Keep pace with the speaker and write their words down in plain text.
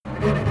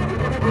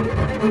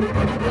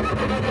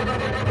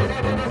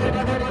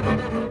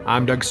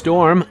I'm Doug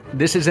Storm.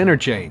 This is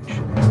Interchange.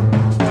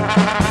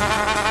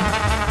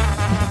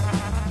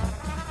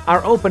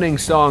 Our opening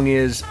song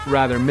is,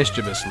 rather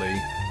mischievously,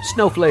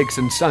 Snowflakes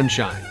and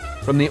Sunshine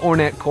from the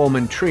Ornette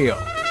Coleman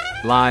Trio,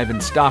 live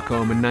in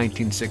Stockholm in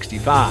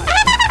 1965.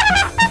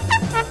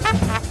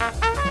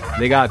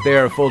 They got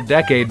there a full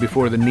decade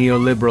before the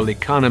neoliberal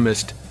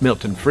economist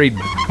Milton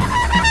Friedman.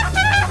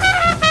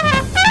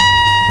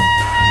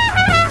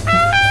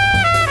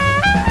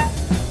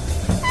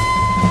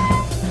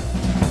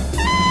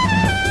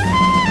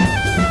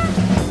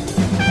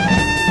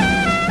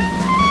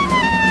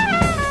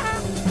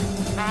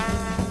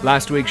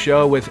 Last week's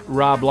show with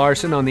Rob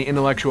Larson on the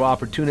intellectual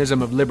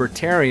opportunism of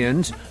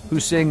libertarians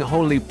who sing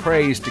holy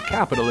praise to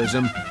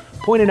capitalism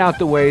pointed out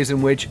the ways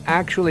in which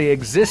actually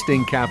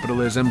existing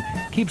capitalism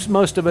keeps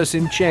most of us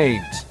in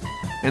chains,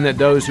 and that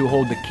those who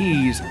hold the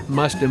keys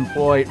must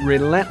employ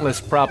relentless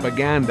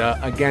propaganda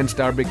against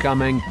our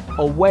becoming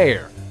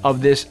aware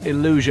of this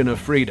illusion of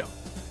freedom.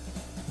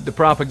 The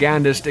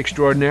propagandist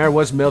extraordinaire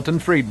was Milton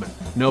Friedman,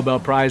 Nobel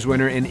Prize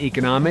winner in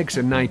economics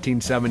in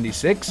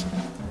 1976,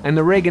 and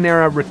the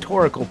Reagan-era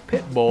rhetorical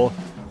pit bull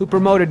who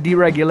promoted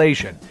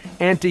deregulation,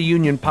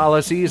 anti-union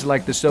policies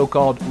like the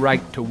so-called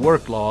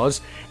right-to-work laws,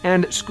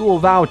 and school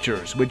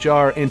vouchers, which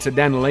are,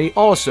 incidentally,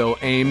 also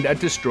aimed at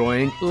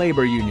destroying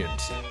labor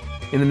unions.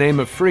 In the name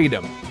of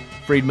freedom,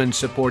 Friedman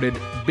supported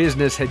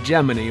business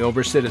hegemony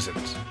over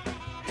citizens.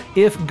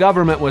 If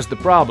government was the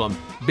problem,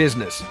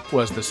 business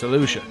was the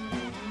solution.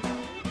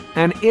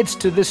 And it's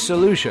to this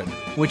solution,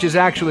 which is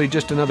actually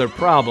just another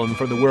problem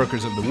for the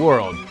workers of the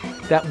world,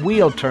 that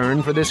we'll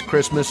turn for this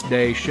Christmas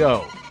Day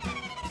show.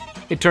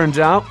 It turns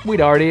out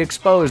we'd already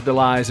exposed the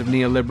lies of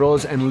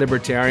neoliberals and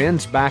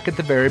libertarians back at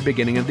the very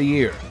beginning of the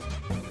year.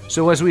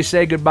 So as we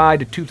say goodbye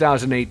to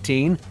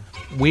 2018,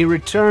 we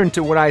return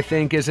to what I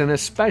think is an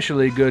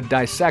especially good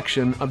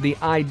dissection of the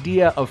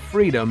idea of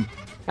freedom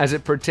as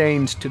it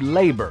pertains to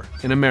labor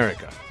in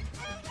America.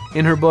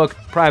 In her book,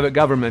 Private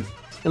Government,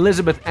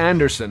 Elizabeth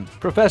Anderson,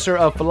 professor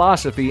of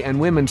philosophy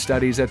and women's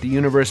studies at the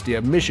University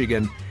of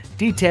Michigan,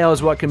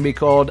 details what can be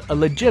called a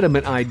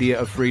legitimate idea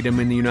of freedom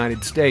in the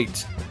United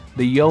States,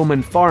 the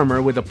yeoman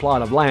farmer with a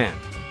plot of land,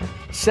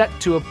 set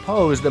to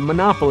oppose the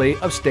monopoly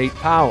of state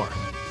power,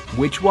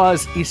 which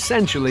was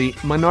essentially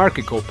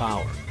monarchical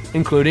power,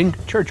 including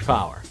church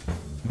power.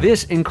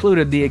 This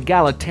included the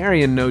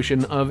egalitarian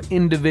notion of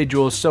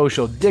individual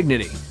social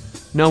dignity.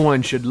 No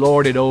one should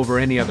lord it over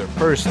any other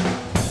person.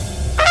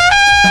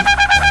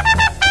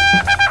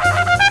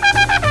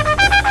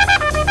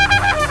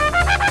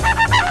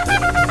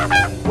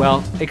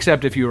 Well,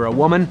 except if you were a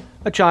woman,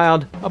 a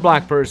child, a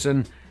black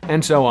person,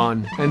 and so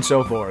on, and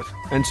so forth,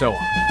 and so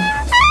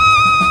on.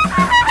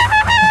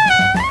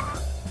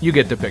 You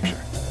get the picture.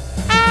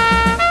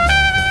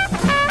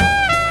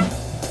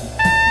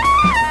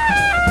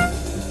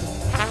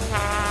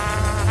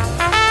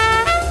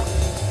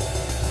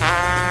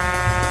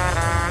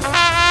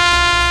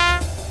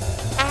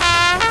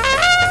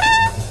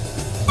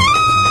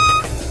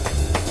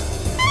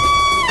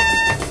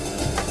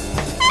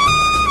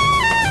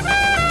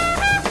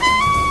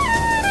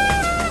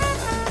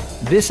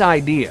 This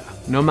idea,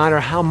 no matter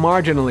how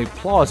marginally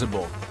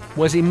plausible,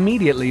 was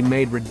immediately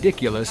made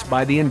ridiculous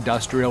by the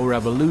Industrial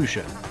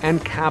Revolution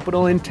and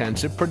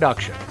capital-intensive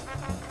production.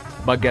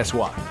 But guess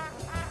what?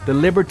 The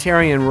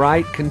libertarian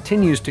right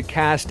continues to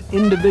cast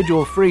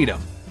individual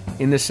freedom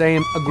in the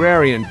same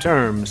agrarian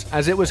terms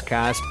as it was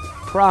cast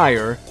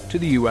prior to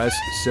the U.S.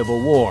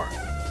 Civil War.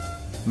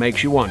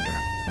 Makes you wonder.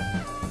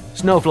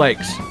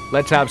 Snowflakes,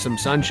 let's have some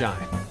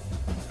sunshine.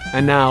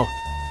 And now,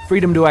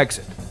 Freedom to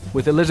Exit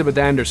with Elizabeth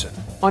Anderson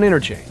on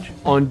Interchange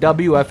on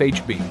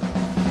WFHB.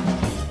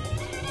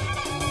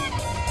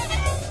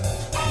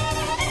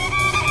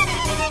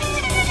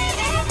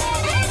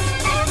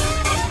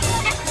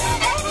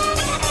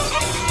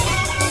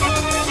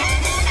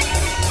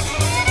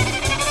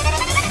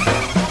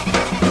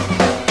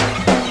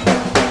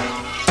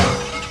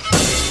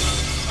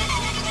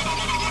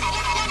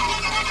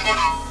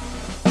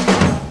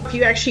 If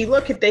you actually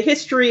look at the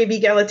history of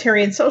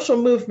egalitarian social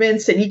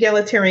movements and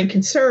egalitarian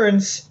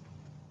concerns,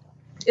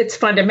 it's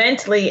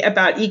fundamentally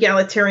about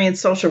egalitarian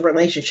social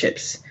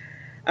relationships,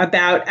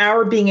 about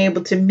our being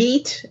able to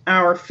meet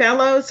our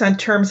fellows on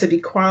terms of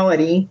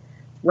equality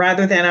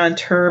rather than on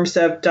terms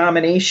of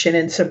domination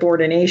and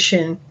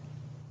subordination,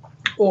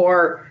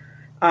 or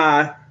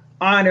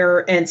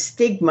honor and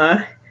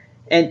stigma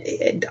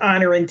and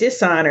honor and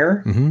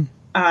dishonor,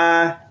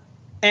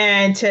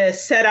 and to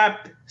set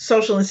up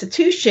social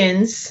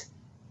institutions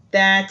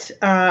that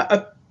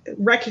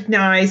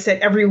recognize that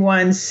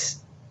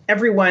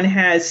everyone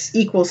has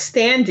equal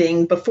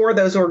standing before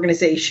those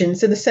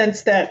organizations, in the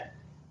sense that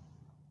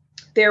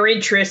their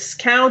interests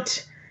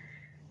count.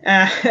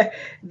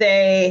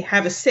 They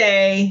have a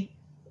say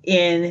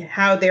in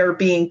how they're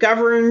being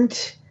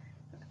governed.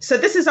 So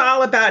this is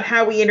all about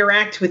how we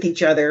interact with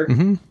each other,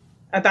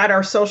 about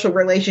our social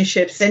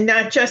relationships, and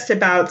not just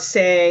about,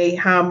 say,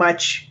 how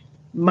much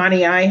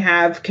money I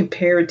have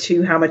compared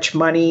to how much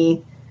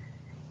money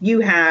you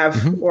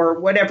have, or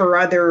whatever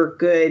other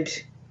good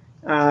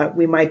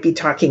we might be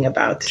talking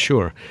about.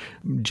 Sure.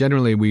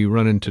 Generally, we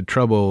run into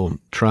trouble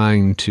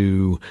trying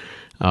to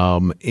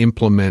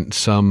implement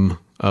some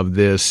of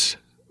this,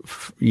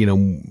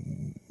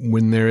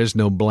 when there is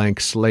no blank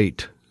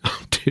slate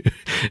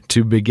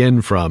to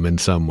begin from in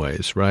some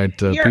ways, right?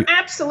 You're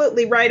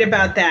absolutely right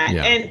about that.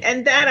 Yeah.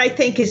 And that, I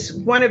think, is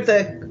one of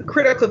the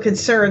critical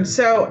concerns.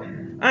 So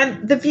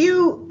on the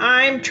view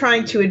I'm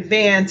trying to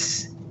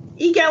advance,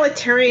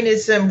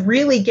 egalitarianism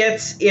really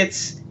gets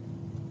its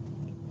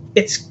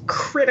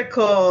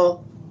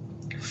critical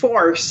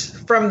force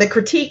from the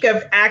critique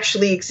of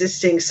actually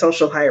existing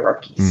social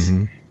hierarchies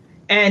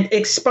and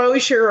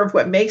exposure of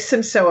what makes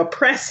them so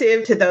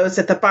oppressive to those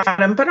at the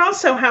bottom, but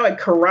also how it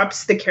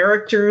corrupts the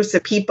characters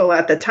of people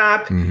at the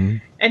top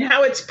and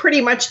how it's pretty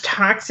much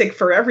toxic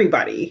for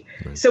everybody.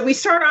 Right. So we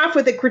start off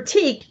with a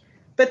critique,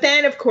 but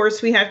then, of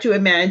course, we have to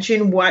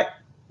imagine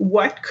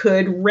what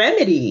could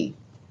remedy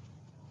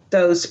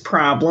those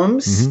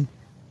problems.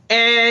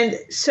 And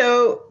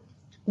so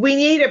we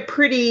need a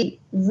pretty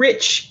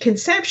rich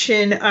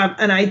conception of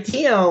an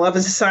ideal of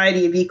a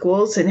society of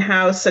equals and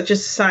how such a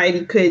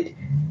society could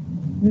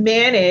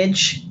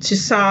manage to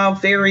solve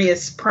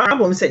various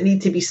problems that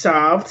need to be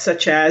solved,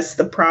 such as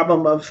the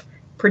problem of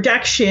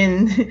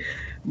production,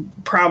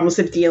 problems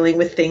of dealing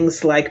with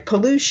things like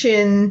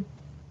pollution.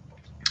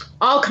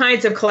 All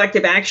kinds of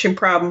collective action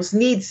problems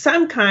need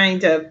some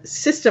kind of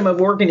system of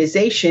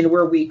organization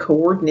where we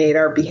coordinate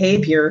our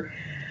behavior.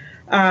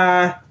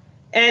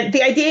 And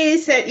the idea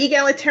is that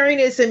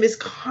egalitarianism is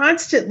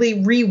constantly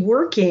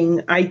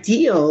reworking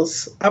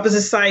ideals of a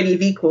society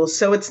of equals.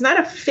 So it's not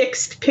a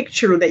fixed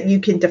picture that you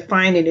can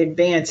define in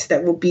advance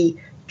that will be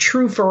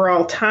true for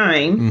all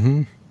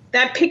time.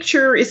 That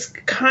picture is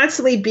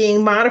constantly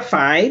being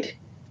modified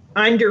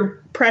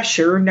under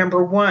pressure.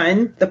 Number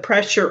one, the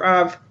pressure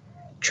of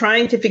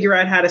trying to figure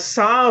out how to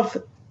solve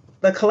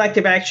the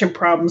collective action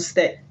problems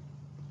that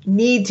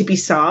need to be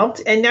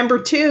solved. And number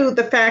two,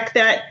 the fact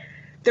that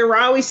there are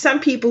always some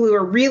people who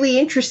are really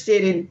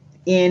interested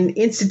in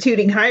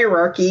instituting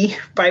hierarchy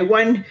by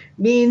one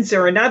means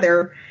or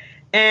another,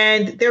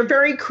 and they're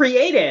very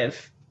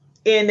creative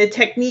in the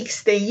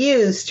techniques they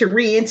use to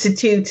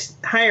reinstitute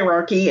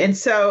hierarchy. And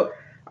so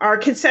our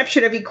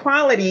conception of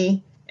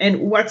equality and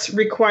what's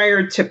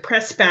required to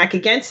press back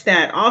against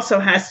that also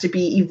has to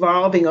be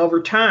evolving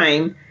over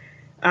time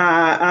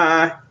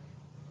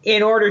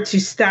in order to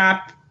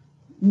stop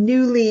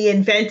newly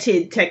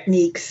invented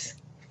techniques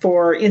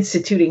for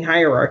instituting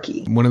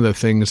hierarchy. One of the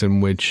things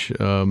in which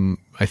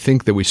I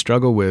think that we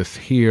struggle with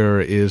here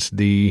is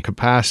the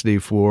capacity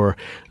for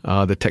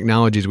the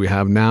technologies we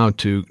have now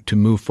to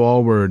move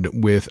forward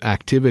with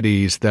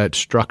activities that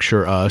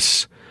structure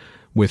us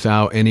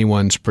without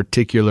anyone's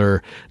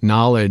particular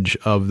knowledge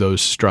of those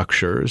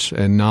structures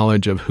and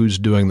knowledge of who's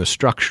doing the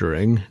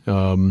structuring.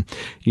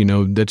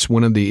 That's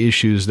one of the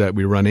issues that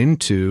we run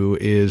into,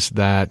 is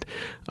that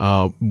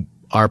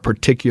our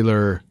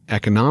particular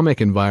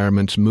economic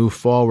environments move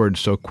forward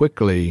so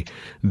quickly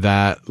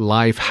that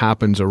life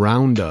happens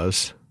around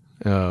us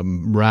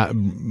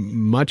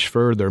much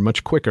further,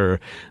 much quicker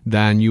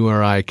than you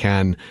or I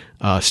can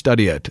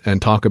study it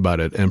and talk about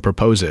it and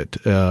propose it.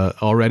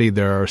 Already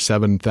there are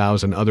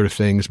 7,000 other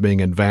things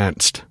being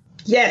advanced.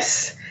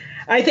 Yes,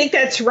 I think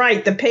that's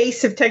right. The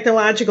pace of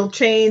technological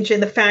change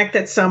and the fact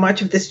that so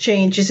much of this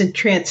change isn't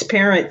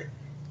transparent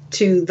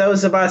to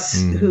those of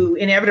us who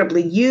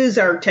inevitably use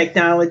our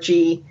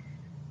technology,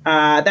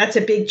 that's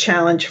a big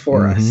challenge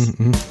for us.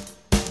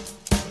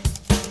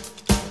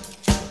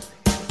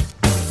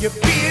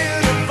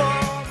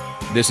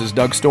 This is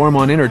Doug Storm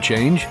on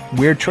Interchange.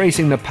 We're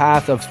tracing the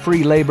path of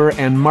free labor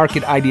and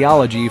market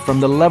ideology from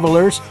the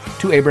levelers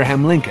to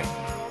Abraham Lincoln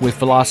with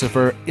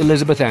philosopher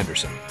Elizabeth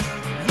Anderson.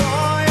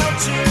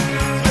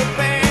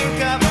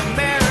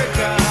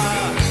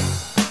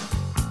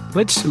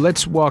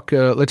 Let's walk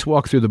through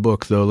the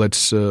book, though.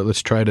 Let's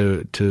try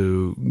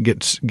to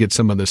get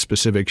some of the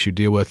specifics you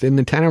deal with in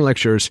the Tanner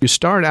lectures. You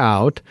start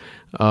out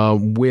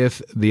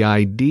with the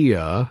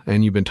idea,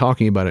 and you've been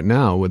talking about it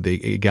now with the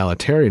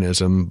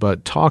egalitarianism,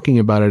 but talking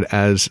about it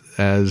as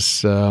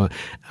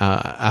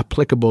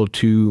applicable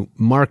to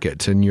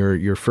markets. And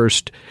your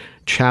first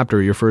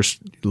chapter, your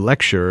first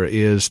lecture,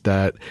 is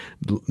that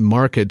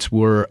markets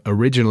were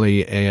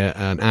originally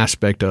an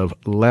aspect of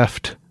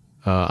left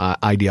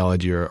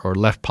ideology or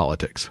left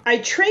politics. I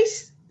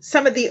trace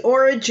some of the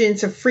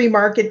origins of free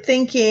market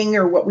thinking,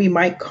 or what we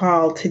might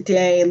call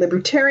today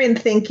libertarian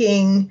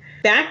thinking,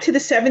 back to the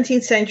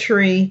 17th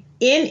century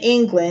in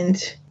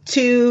England,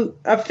 to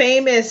a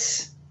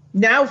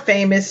now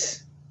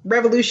famous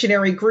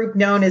revolutionary group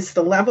known as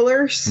the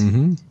Levelers.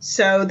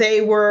 So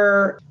they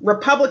were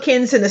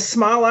Republicans in the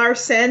small r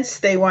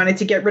sense. They wanted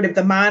to get rid of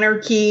the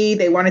monarchy.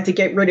 They wanted to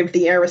get rid of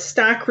the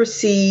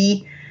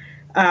aristocracy.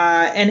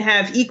 And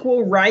have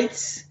equal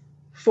rights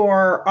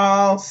for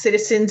all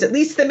citizens, at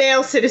least the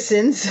male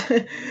citizens.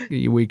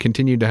 We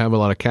continue to have a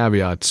lot of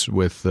caveats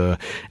with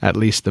at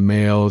least the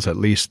males, at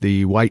least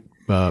the white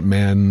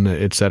men,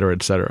 et cetera,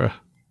 et cetera.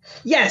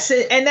 Yes,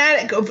 and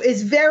that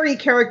is very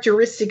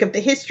characteristic of the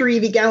history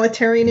of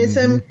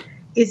egalitarianism,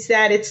 is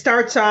that it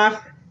starts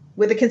off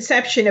with a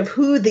conception of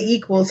who the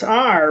equals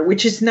are,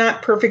 which is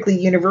not perfectly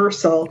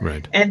universal.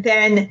 Right. And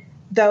then,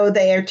 though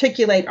they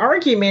articulate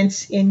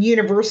arguments in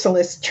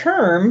universalist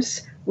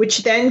terms,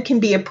 which then can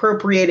be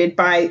appropriated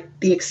by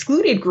the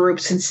excluded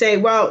groups and say,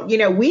 well,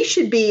 we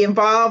should be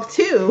involved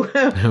too.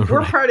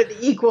 We're part of the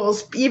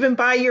equals, even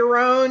by your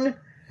own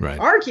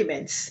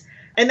arguments.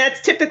 And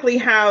that's typically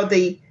how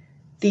the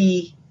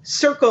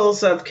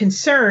circles of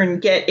concern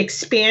get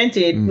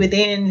expanded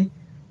within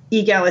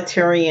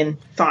egalitarian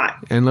thought.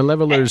 And the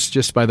levelers,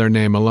 just by their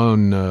name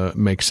alone,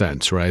 make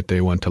sense, right?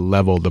 They want to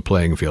level the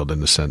playing field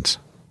in a sense.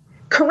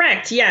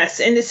 Correct,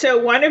 yes. And so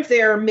one of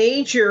their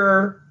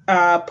major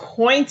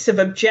points of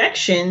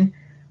objection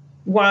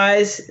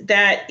was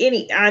that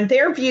on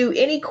their view,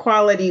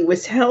 inequality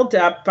was held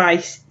up by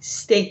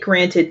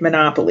state-granted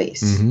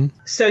monopolies.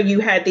 So you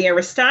had the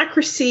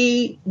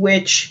aristocracy,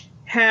 which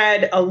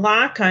had a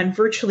lock on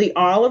virtually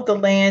all of the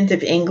land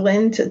of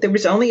England. There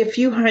was only a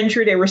few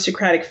hundred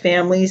aristocratic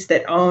families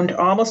that owned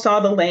almost all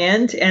the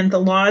land, and the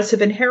laws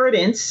of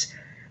inheritance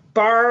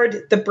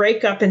barred the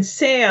breakup and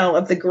sale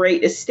of the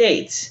great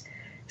estates.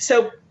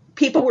 So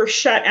people were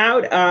shut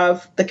out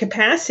of the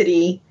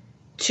capacity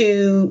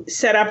to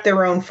set up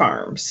their own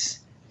farms.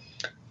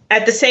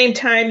 At the same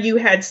time, you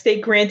had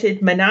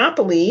state-granted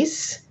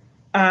monopolies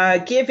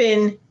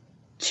given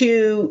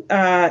to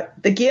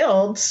the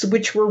guilds,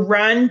 which were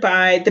run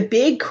by the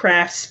big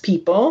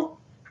craftspeople,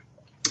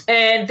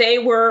 and they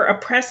were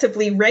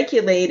oppressively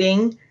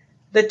regulating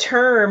the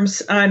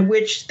terms on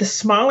which the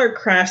smaller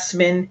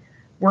craftsmen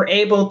were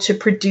able to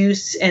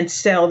produce and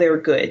sell their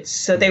goods.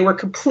 So they were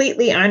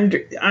completely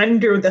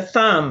under the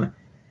thumb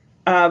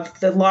of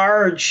the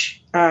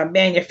large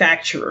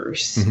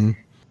manufacturers.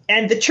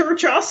 And the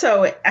church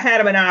also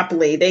had a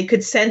monopoly. They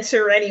could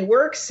censor any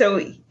work,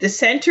 so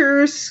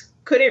dissenters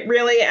couldn't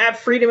really have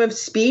freedom of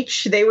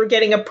speech. They were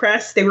getting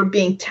oppressed. They were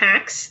being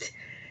taxed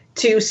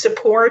to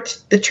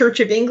support the Church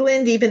of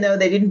England, even though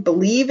they didn't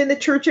believe in the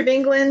Church of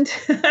England.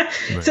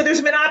 So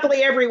there's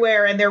monopoly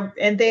everywhere, and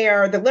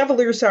the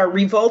levelers are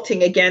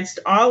revolting against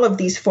all of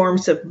these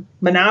forms of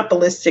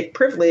monopolistic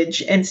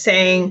privilege and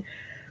saying,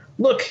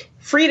 look,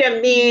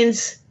 freedom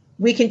means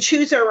we can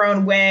choose our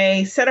own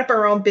way, set up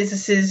our own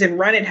businesses and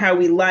run it how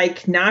we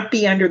like, not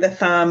be under the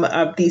thumb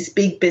of these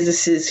big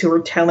businesses who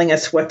are telling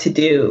us what to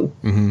do.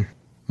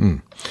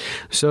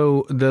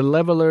 So the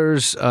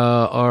levelers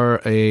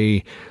are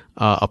a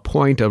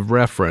point of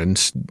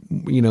reference.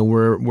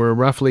 We're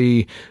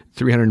roughly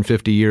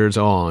 350 years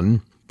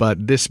on,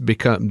 but this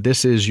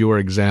is your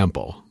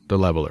example, the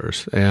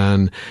levelers.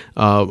 And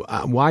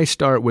why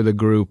start with a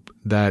group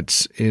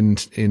that's in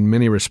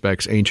many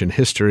respects ancient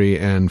history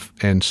and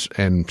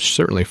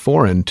certainly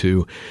foreign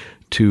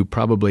to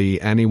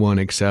probably anyone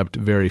except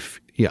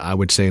I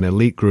would say an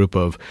elite group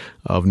of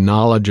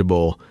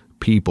knowledgeable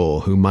people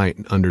who might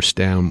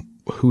understand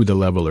who the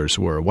levelers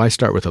were? Why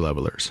start with the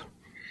levelers?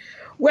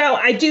 Well,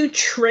 I do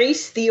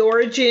trace the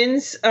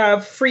origins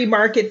of free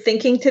market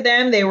thinking to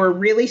them. They were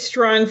really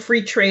strong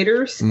free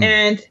traders.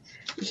 And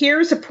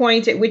here's a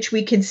point at which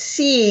we can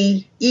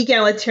see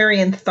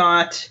egalitarian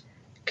thought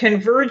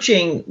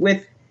converging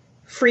with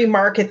free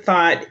market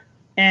thought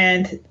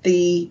and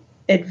the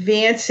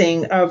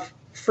advancing of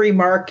free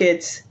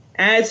markets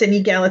as an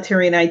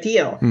egalitarian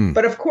ideal.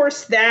 But of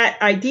course,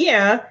 that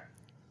idea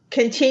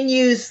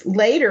continues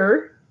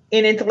later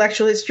in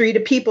intellectual history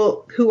to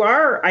people who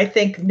are, I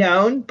think,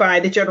 known by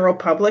the general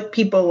public,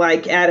 people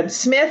like Adam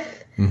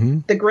Smith,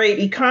 the great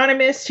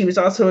economist. He was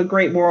also a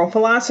great moral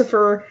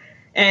philosopher,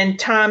 and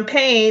Tom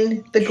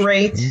Paine, the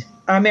great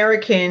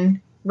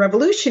American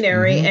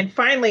revolutionary. And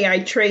finally, I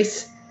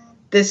trace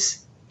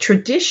this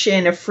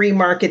tradition of free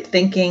market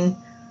thinking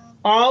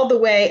all the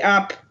way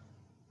up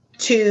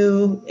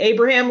to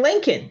Abraham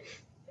Lincoln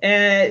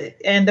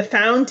and the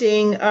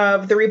founding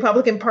of the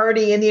Republican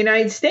Party in the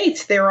United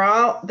States. They are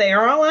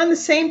all on the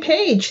same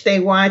page.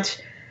 They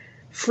want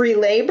free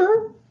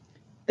labor,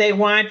 they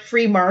want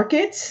free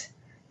markets,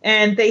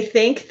 and they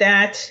think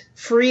that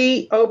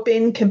free,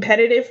 open,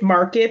 competitive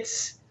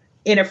markets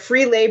in a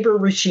free labor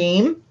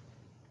regime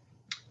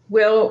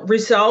will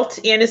result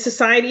in a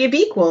society of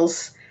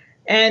equals.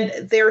 And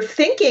their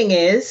thinking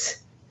is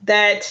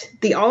that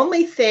the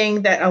only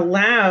thing that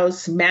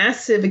allows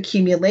massive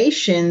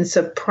accumulations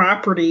of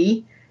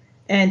property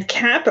and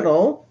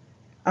capital,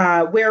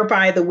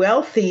 whereby the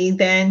wealthy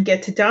then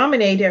get to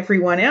dominate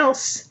everyone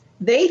else,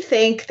 they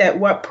think that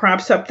what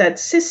props up that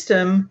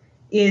system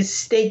is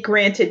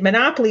state-granted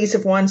monopolies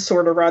of one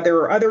sort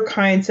or other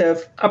kinds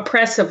of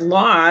oppressive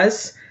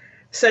laws,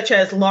 such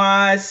as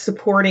laws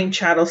supporting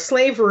chattel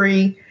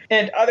slavery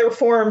and other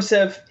forms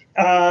of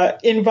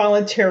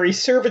involuntary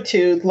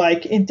servitude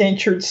like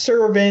indentured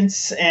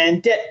servants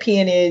and debt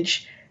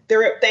peonage.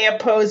 They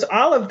oppose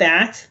all of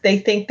that. They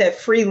think that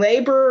free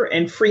labor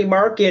and free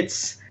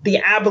markets, the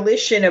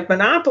abolition of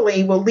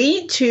monopoly, will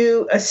lead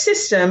to a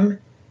system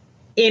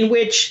in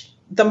which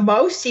the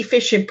most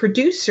efficient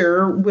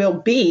producer will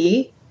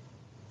be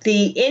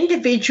the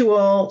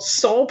individual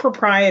sole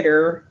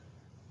proprietor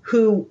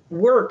who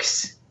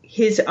works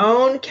his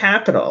own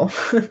capital,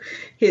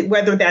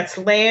 whether that's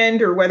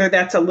land or whether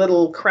that's a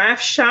little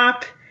craft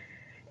shop.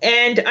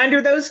 And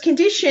under those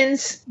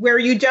conditions where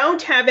you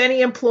don't have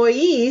any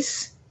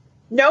employees,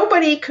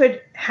 nobody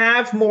could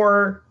have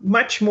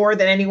much more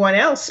than anyone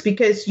else,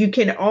 because you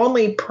can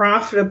only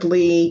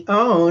profitably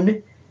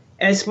own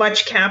as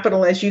much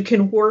capital as you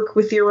can work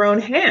with your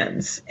own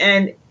hands.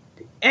 And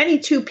any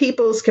two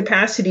people's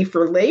capacity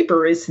for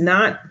labor is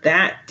not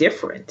that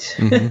different,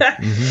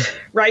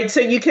 right? So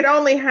you could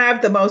only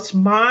have the most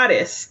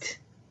modest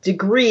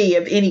degree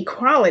of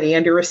inequality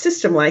under a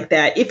system like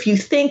that if you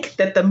think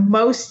that the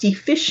most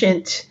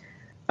efficient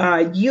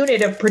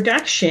unit of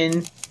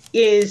production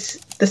is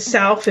the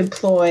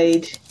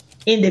self-employed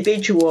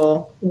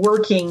individual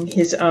working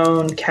his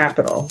own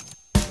capital.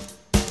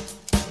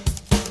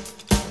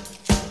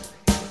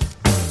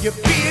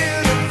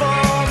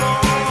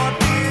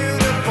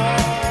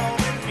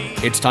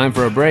 It's time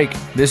for a break.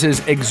 This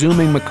is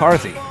Exhuming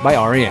McCarthy by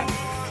R.E.M.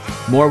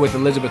 More with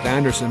Elizabeth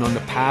Anderson on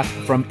the path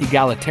from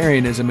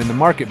egalitarianism in the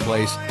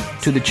marketplace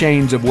to the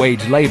chains of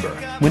wage labor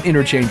when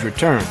Interchange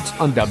returns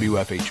on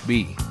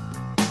WFHB.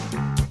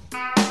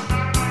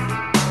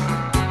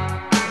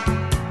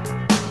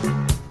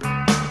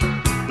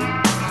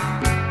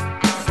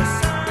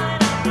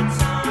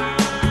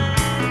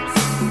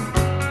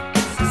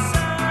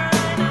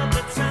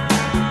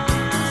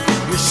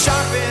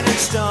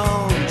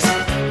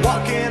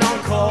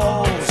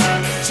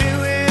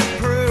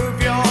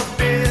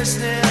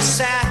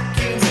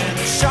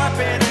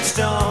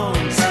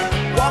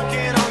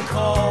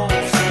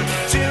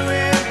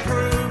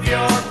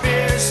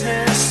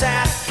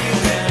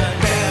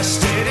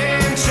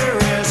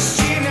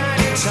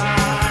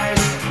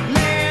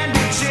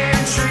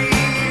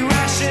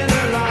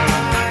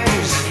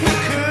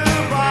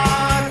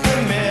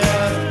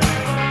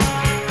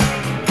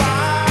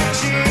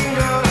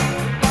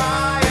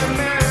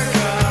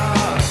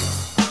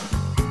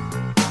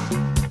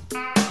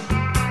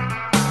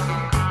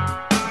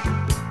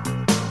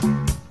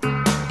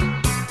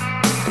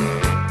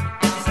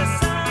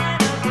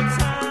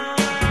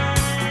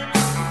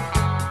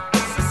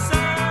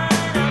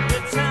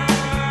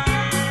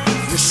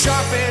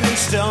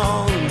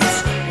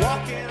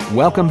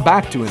 Welcome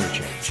back to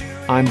Interchange.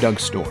 I'm Doug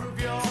Storm.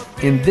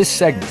 In this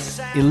segment,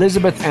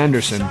 Elizabeth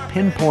Anderson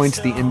pinpoints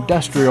the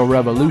Industrial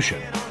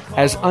Revolution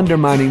as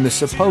undermining the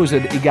supposed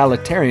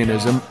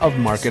egalitarianism of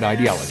market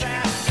ideology.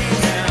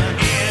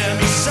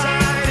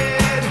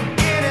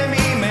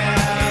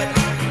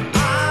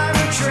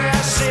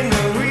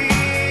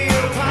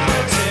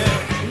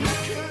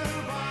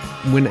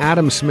 When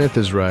Adam Smith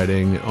is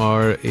writing,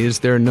 is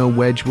there no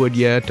Wedgwood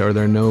yet? Are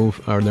there no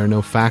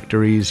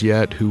factories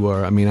yet?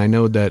 I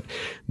know that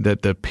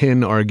the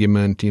PIN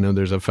argument,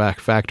 there's a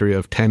factory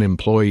of 10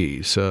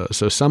 employees. So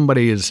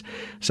somebody's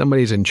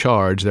in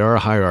charge. There are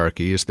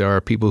hierarchies. There are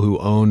people who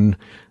own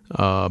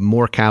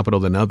more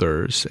capital than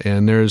others,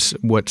 and there's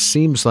what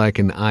seems like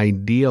an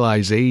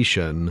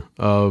idealization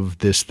of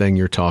this thing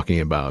you're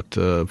talking about,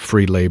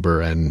 free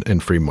labor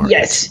and free markets.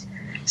 Yes.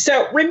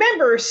 So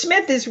remember,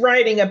 Smith is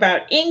writing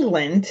about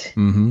England,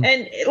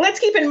 and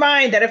let's keep in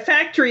mind that a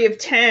factory of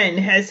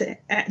 10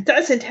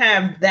 doesn't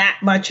have that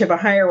much of a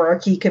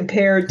hierarchy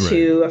compared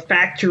to a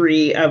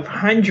factory of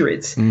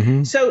hundreds.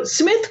 So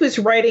Smith was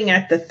writing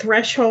at the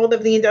threshold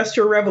of the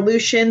Industrial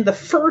Revolution. The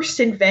first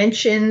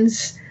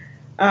inventions,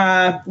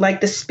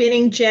 like the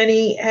spinning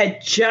jenny,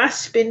 had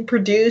just been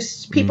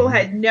produced. People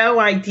had no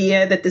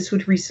idea that this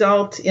would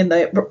result in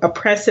the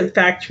oppressive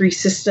factory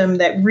system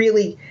that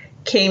really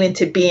came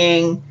into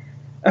being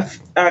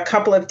a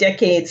couple of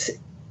decades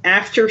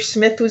after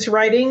Smith was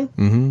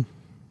writing.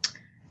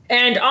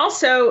 And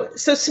also,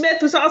 so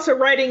Smith was also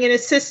writing in a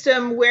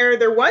system where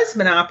there was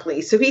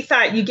monopoly. So he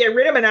thought you get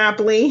rid of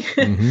monopoly,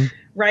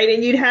 right?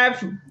 And you'd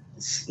have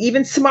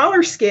even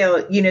smaller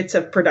scale units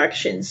of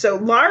production. So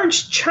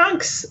large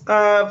chunks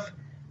of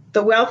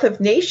the wealth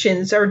of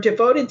nations are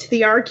devoted to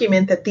the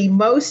argument that the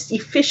most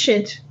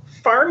efficient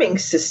farming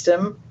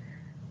system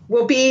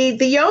will be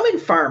the yeoman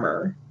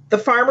farmer, the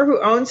farmer who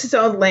owns his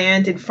own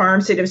land and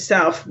farms it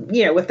himself,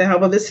 with the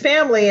help of his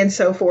family and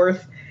so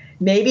forth.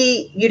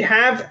 Maybe you'd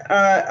have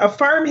a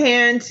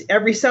farmhand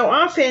every so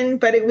often,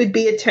 but it would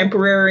be a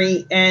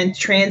temporary and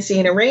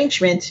transient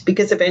arrangement,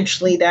 because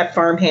eventually that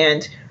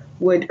farmhand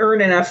would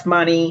earn enough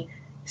money,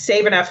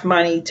 save enough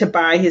money to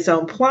buy his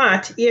own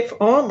plot, if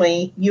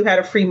only you had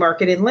a free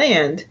market in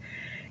land.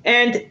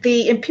 And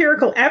the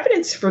empirical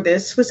evidence for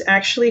this was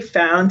actually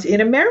found in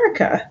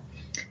America.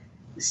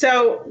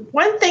 So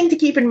one thing to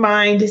keep in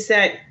mind is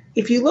that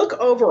if you look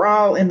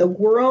overall in the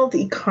world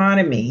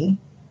economy,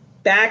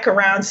 back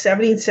around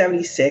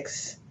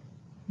 1776,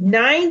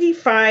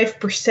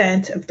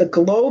 95% of the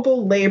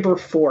global labor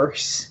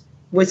force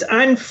was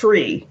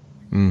unfree.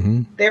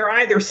 They're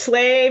either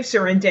slaves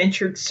or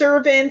indentured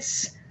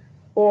servants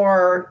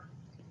or,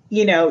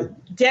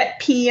 debt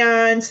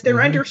peons.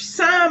 They're under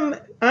some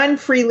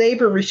unfree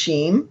labor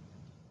regime.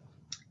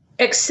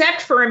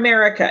 except for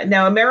America.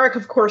 Now, America,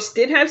 of course,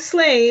 did have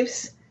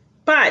slaves,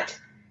 but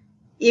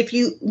if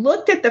you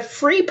looked at the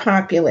free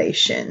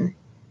population,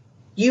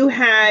 you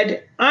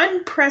had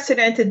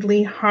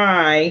unprecedentedly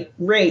high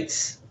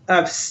rates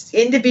of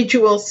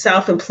individual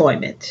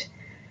self-employment.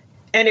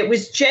 And it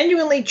was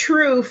genuinely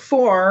true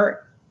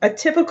for a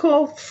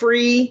typical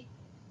free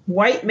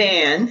white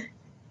man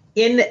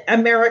in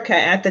America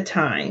at the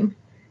time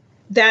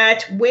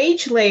that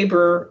wage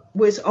labor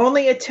was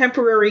only a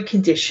temporary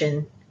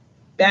condition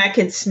back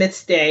in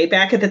Smith's day,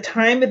 back at the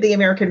time of the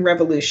American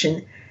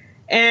Revolution.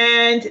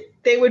 And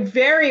they would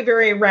very,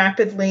 very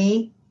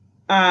rapidly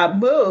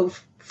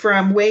move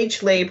from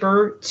wage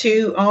labor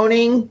to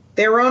owning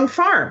their own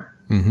farm.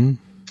 Mm-hmm.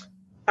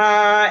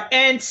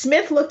 And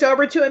Smith looked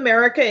over to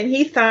America and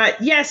he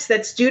thought, yes,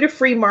 that's due to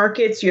free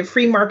markets. You have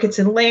free markets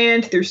in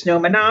land. There's no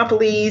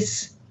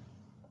monopolies.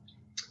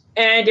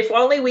 And if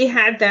only we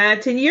had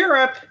that in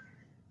Europe,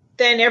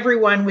 then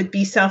everyone would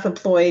be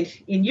self-employed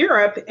in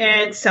Europe.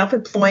 And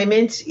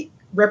self-employment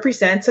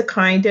represents a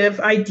kind of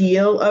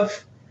ideal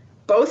of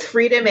both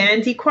freedom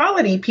and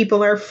equality.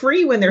 People are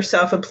free when they're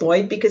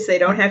self-employed because they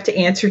don't have to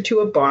answer to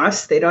a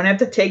boss. They don't have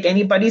to take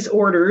anybody's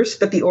orders,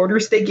 but the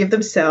orders they give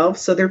themselves.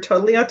 So they're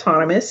totally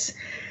autonomous.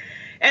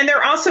 And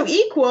they're also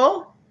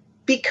equal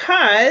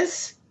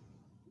because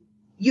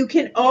you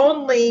can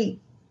only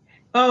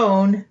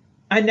own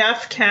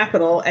enough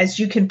capital as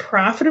you can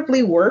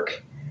profitably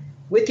work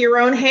with your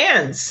own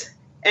hands.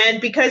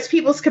 And because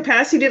people's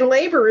capacity to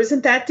labor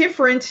isn't that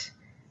different,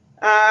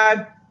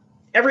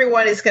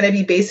 everyone is going to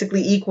be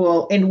basically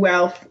equal in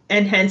wealth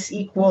and hence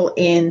equal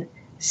in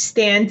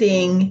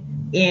standing,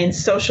 in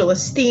social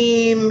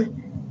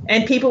esteem,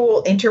 and people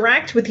will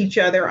interact with each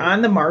other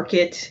on the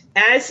market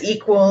as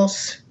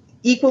equals,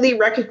 equally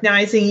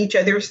recognizing each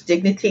other's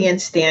dignity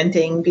and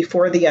standing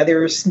before the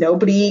others,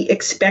 nobody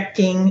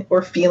expecting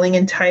or feeling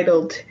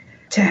entitled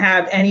to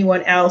have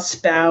anyone else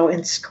bow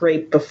and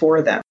scrape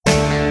before them.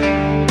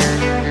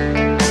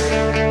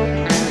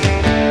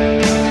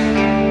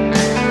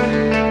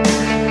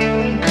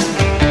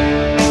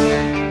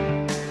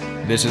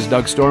 This is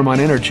Doug Storm on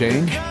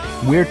Interchange.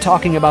 We're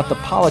talking about the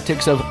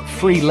politics of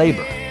free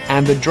labor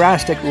and the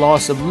drastic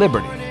loss of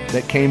liberty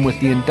that came with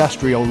the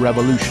Industrial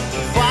Revolution.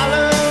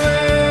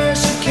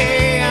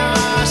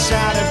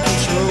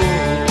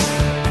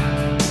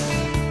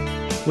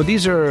 Well,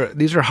 these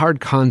are hard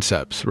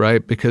concepts,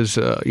 right? Because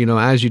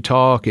as you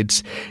talk,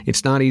 it's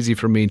not easy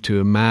for me to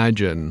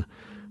imagine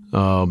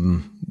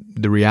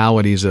the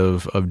realities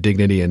of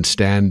dignity and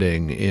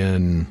standing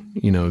in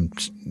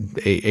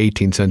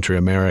 18th century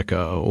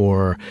America,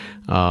 or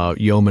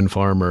yeoman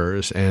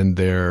farmers and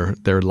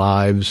their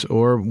lives,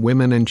 or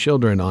women and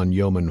children on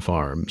yeoman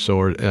farms,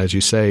 or, as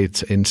you say,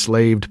 it's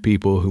enslaved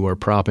people who are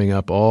propping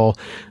up all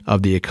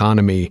of the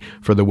economy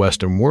for the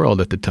Western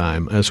world at the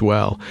time as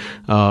well.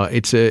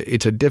 It's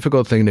a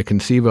difficult thing to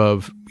conceive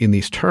of in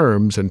these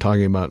terms, and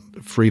talking about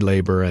free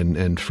labor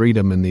and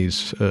freedom in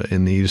these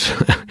in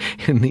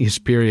these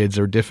periods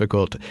are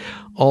difficult.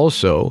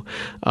 Also,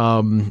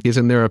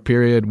 isn't there a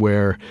period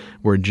where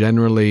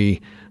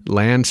generally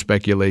land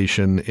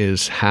speculation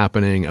is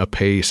happening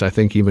apace? I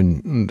think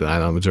even,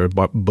 was there a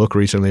book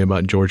recently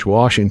about George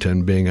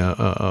Washington being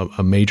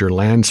a major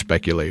land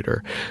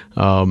speculator?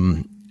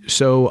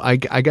 So I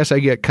guess I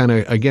get kind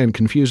of, again,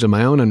 confused in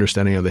my own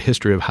understanding of the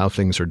history of how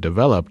things are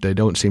developed. They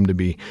don't seem to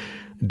be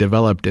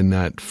developed in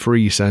that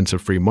free sense of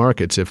free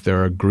markets if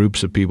there are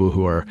groups of people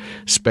who are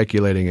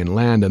speculating in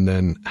land and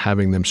then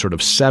having them sort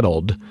of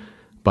settled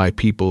by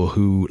people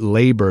who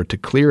labor to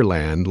clear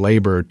land,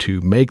 labor to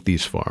make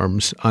these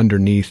farms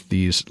underneath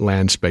these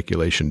land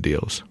speculation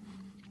deals.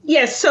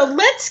 Yes, so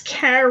let's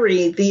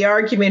carry the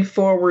argument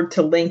forward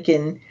to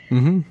Lincoln.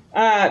 Mm-hmm.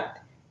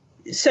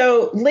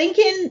 So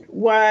Lincoln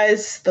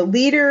was the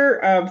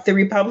leader of the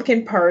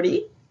Republican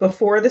Party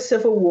before the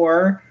Civil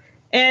War.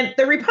 And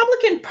the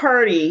Republican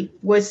Party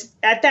was,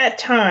 at that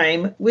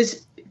time,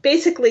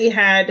 basically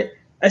had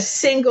a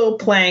single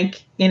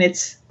plank in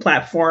its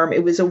platform.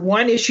 It was a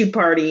one-issue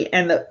party,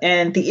 and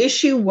the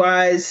issue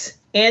was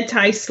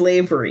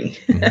anti-slavery.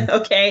 Mm-hmm.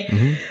 Okay,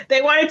 mm-hmm.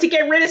 They wanted to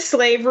get rid of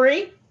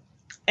slavery,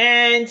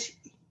 and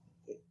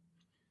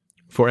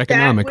for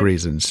economic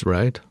reasons,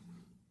 right?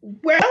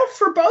 Well,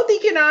 for both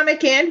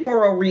economic and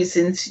moral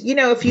reasons.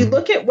 If you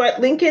look at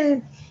what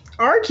Lincoln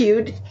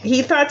argued,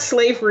 he thought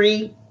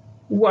slavery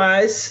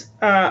was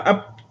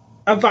a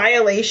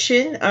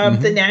violation of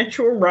mm-hmm. the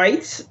natural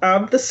rights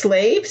of the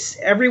slaves.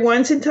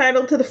 Everyone's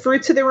entitled to the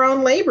fruits of their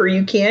own labor.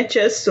 You can't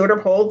just sort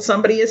of hold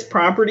somebody as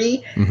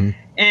property mm-hmm.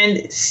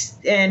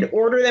 and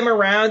order them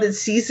around and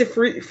seize the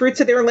fruits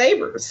of their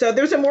labor. So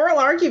there's a moral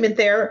argument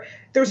there.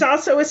 There's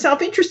also a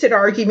self-interested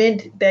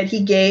argument that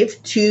he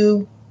gave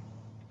to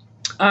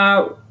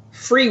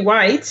free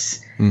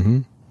whites, mm-hmm.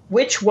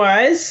 which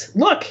was,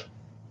 look,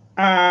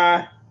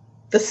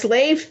 the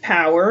slave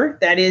power,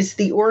 that is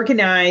the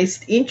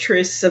organized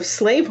interests of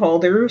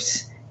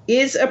slaveholders,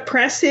 is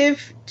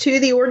oppressive to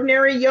the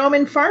ordinary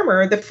yeoman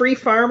farmer, the free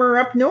farmer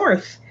up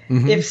north.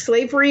 If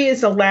slavery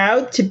is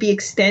allowed to be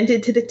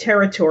extended to the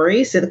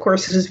territories, and of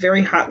course this is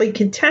very hotly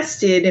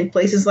contested in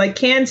places like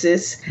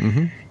Kansas,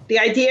 the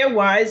idea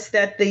was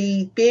that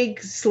the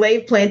big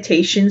slave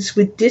plantations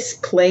would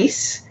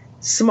displace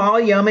small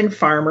yeoman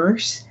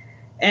farmers,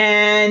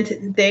 and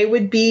they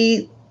would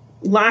be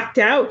locked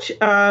out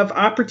of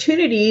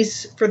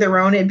opportunities for their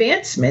own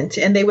advancement.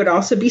 And they would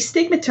also be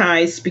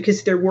stigmatized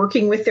because they're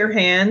working with their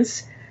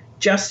hands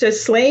just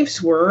as slaves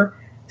were.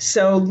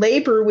 So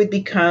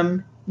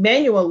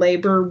manual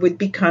labor would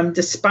become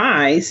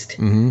despised.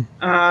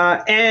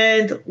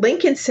 And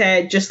Lincoln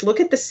said, just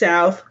look at the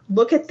South,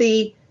 look at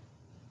the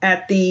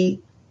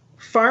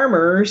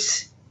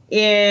farmers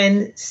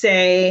in,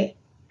 say,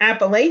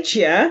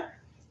 Appalachia,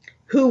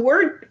 who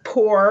were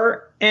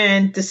poor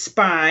and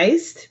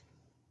despised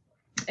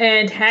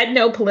and had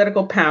no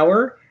political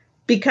power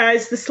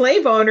because the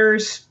slave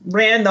owners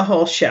ran the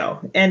whole show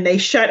and they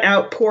shut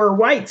out poor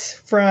whites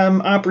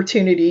from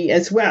opportunity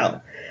as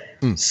well.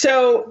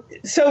 So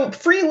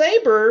free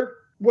labor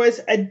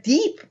was a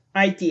deep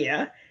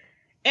idea.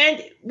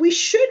 And we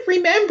should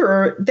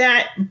remember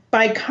that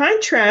by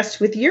contrast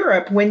with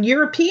Europe, when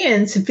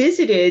Europeans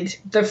visited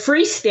the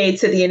free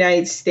states of the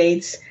United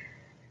States,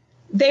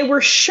 they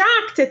were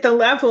shocked at the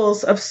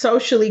levels of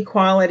social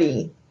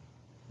equality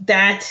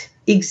that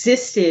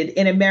existed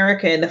in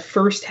America in the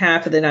first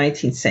half of the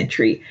 19th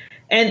century.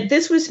 And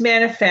this was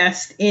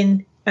manifest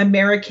in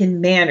American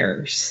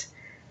manners.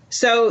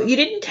 So you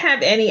didn't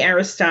have any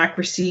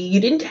aristocracy. You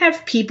didn't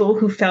have people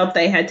who felt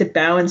they had to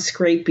bow and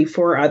scrape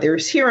before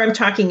others. Here I'm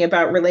talking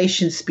about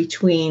relations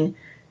between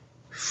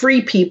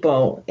free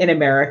people in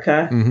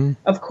America.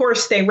 Of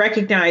course, they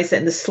recognized that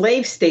in the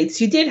slave states,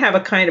 you did have a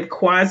kind of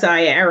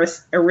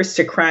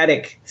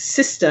quasi-aristocratic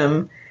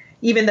system.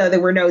 Even though there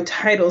were no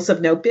titles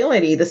of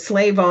nobility, the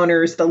slave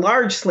owners, the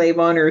large slave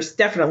owners,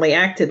 definitely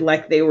acted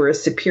like they were a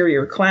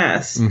superior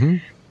class.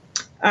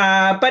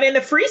 But in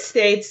the free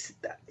states,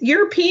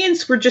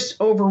 Europeans were just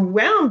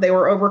overwhelmed. They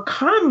were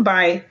overcome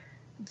by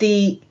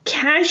the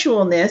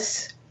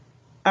casualness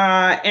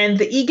and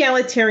the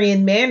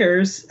egalitarian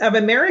manners of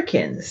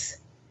Americans.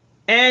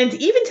 And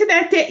even to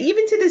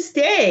this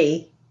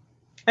day,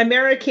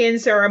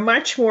 Americans are a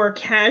much more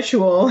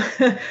casual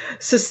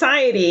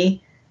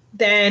society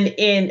than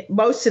in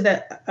most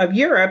of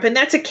Europe, and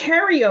that's a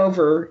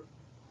carryover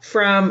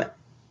from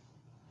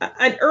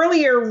an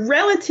earlier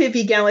relative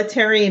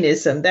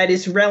egalitarianism that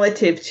is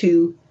relative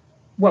to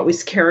what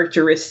was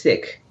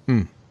characteristic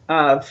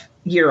of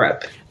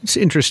Europe. It's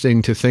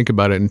interesting to think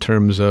about it in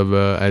terms of,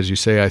 as you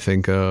say, I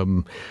think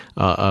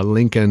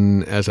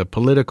Lincoln as a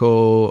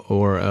political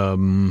or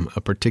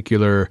a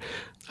particular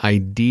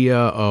idea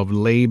of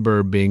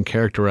labor being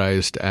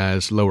characterized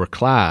as lower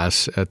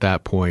class at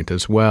that point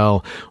as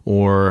well,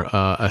 or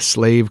a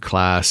slave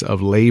class of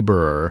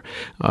laborer.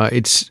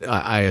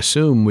 I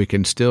assume we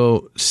can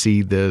still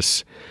see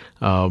this.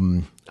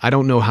 I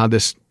don't know how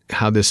this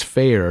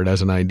fared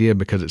as an idea,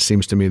 because it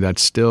seems to me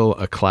that's still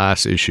a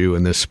class issue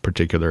in this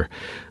particular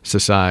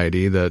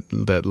society,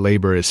 that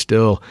labor is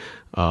still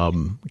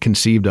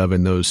conceived of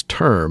in those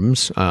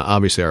terms.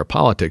 Obviously, our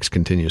politics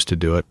continues to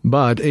do it,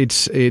 but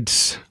it's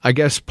I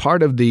guess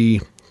part of the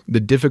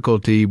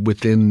difficulty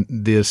within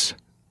this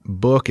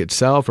book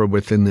itself, or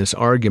within this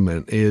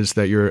argument, is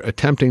that you're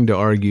attempting to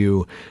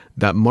argue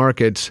that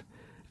markets,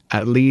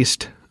 at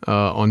least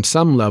on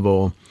some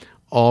level,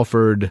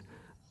 offered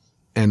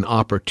an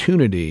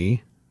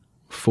opportunity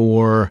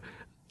for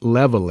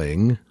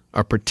leveling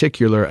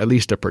at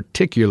least a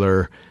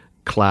particular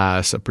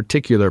class, a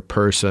particular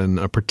person,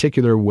 a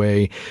particular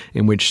way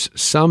in which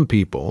some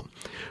people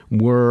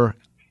were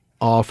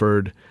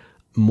offered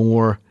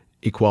more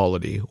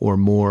equality or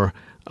more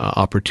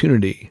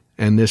opportunity.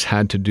 And this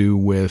had to do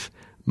with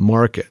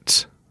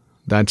markets.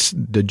 That's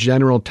the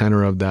general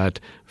tenor of that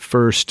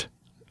first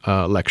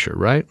lecture,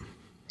 right?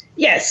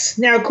 Yes.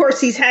 Now, of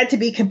course, these had to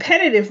be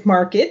competitive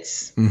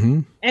markets,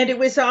 and it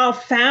was all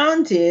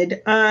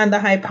founded on the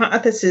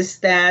hypothesis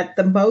that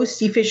the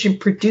most efficient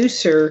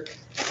producer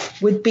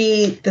would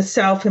be the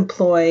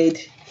self-employed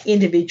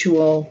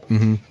individual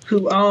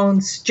who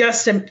owns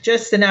just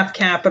enough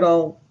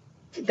capital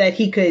that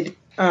he could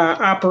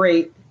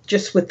operate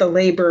just with the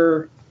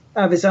labor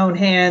of his own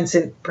hands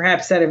and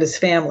perhaps that of his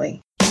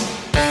family.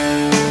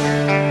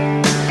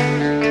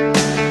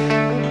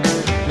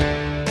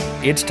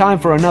 It's time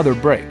for another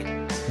break.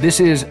 This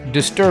is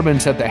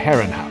Disturbance at the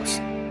Heron House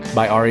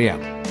by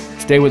REM.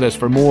 Stay with us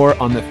for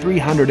more on the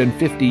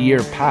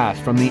 350-year path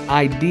from the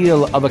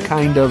ideal of a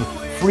kind of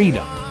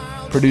freedom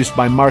produced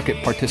by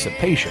market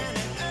participation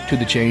to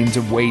the chains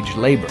of wage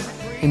labor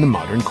in the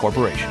modern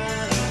corporation.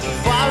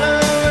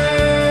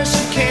 Followers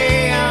of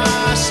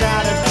chaos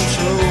out of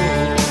control.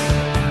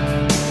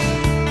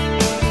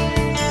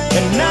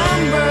 A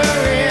number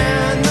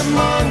in the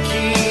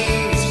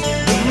monkeys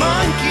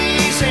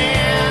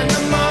and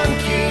the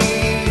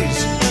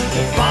monkeys.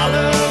 The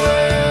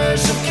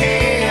followers of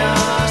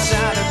chaos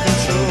out of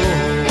control.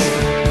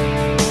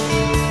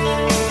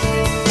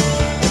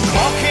 The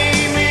call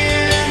came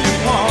in to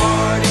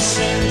Party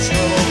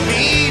Central,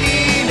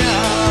 meeting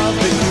of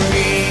the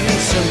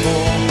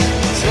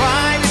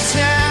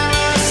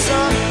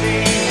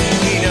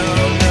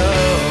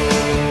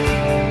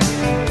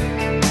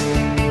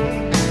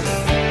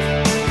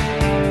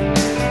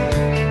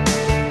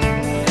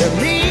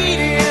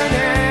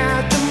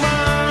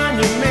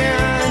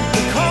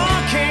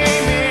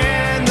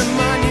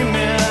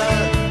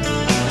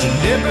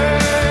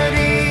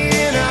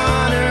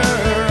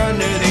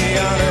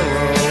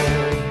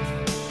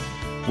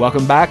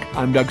Welcome back.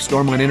 I'm Doug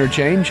Storm on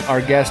Interchange.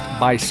 Our guest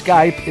by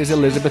Skype is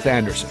Elizabeth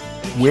Anderson.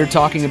 We're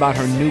talking about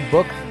her new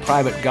book,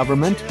 Private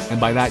Government, and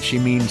by that she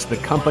means the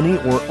company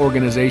or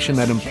organization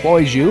that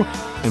employs you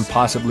and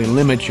possibly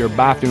limits your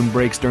bathroom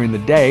breaks during the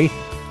day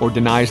or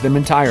denies them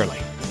entirely.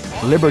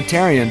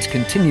 Libertarians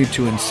continue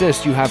to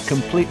insist you have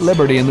complete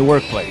liberty in the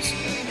workplace,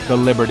 the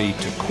liberty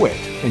to quit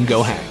and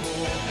go hang.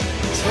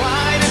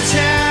 Try to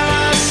tell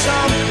us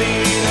something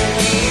we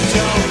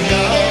don't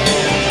know.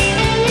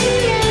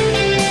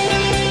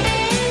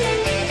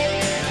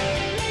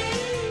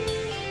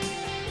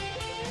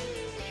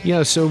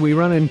 Yeah, so we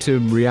run into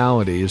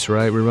realities,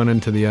 right? We run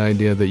into the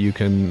idea that you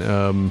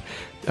can,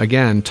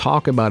 again,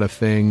 talk about a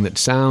thing that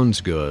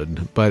sounds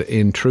good, but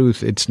in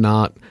truth, it's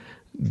not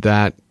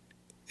that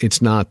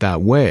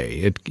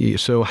way.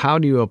 So how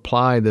do you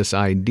apply this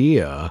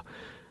idea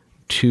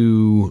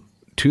to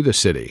the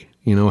city?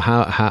 You know,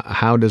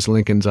 how does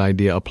Lincoln's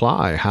idea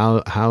apply?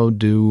 How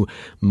do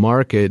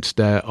markets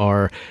that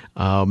are,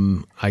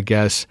 I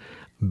guess,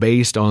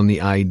 based on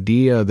the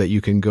idea that you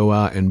can go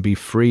out and be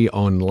free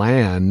on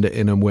land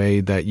in a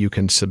way that you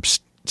can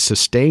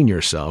sustain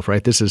yourself,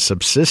 right? This is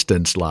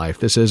subsistence life.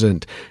 This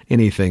isn't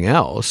anything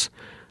else.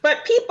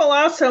 But people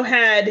also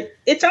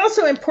it's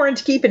also important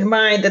to keep in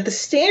mind that the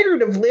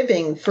standard of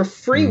living for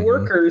free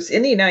workers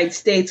in the United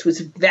States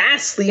was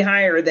vastly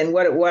higher than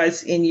what it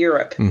was in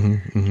Europe.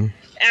 You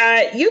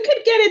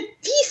could get a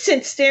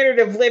decent standard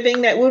of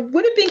living that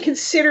would have been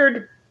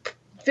considered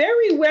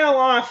very well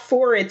off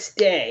for its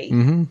day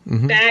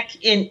back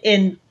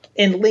in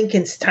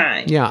Lincoln's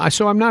time. Yeah,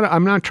 so I'm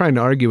not trying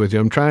to argue with you.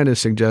 I'm trying to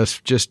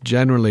suggest just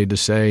generally to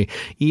say,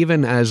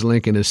 even as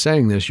Lincoln is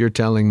saying this, you're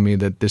telling me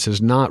that this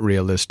is not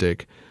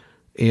realistic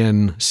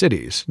in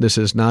cities. This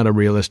is not a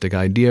realistic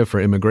idea for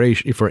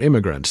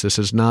immigrants. This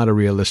is not a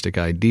realistic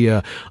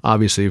idea,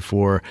 obviously,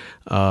 for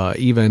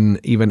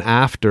even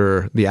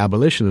after the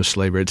abolition of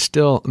slavery. It's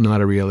still not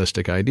a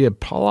realistic idea.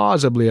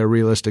 Plausibly a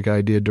realistic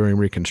idea during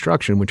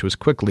Reconstruction, which was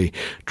quickly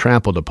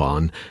trampled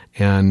upon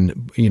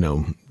and,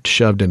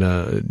 shoved in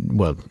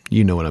well,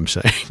 you know what I'm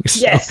saying.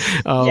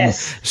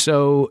 Yes.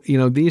 So,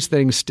 these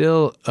things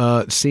still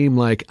seem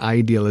like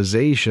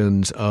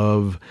idealizations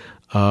of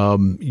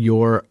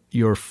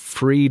your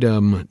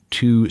freedom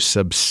to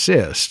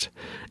subsist.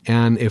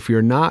 And if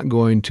you're not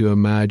going to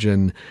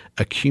imagine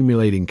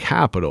accumulating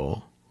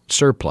capital,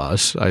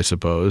 surplus, I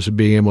suppose,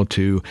 being able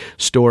to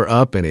store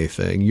up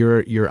anything,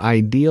 your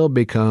ideal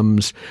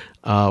becomes,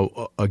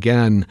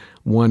 again,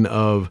 one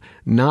of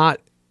not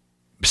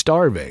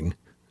starving,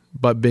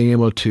 but being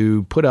able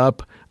to put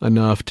up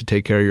enough to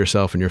take care of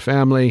yourself and your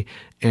family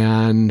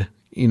and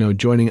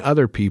joining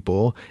other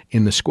people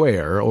in the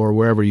square or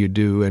wherever you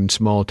do in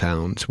small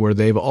towns where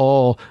they've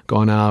all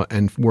gone out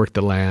and worked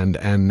the land,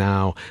 and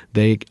now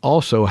they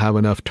also have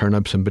enough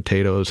turnips and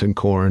potatoes and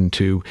corn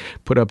to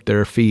put up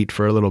their feet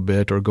for a little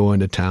bit or go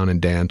into town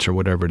and dance or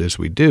whatever it is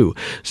we do.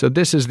 So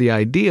this is the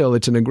ideal.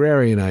 It's an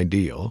agrarian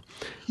ideal.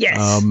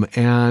 Yes.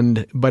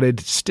 But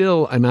it's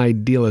still an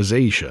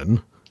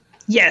idealization.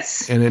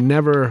 Yes. And it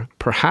never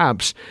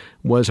perhaps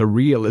was a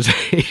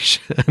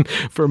realization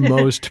for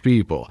most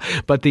people.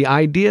 But the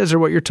ideas are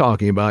what you're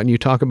talking about, and you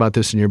talk about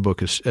this in your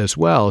book as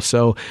well.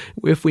 So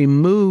if we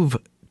move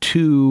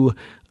to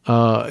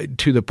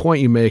the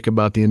point you make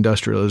about the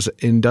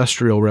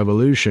industrial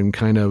revolution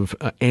kind of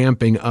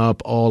amping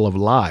up all of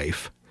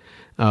life,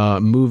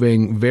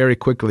 moving very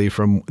quickly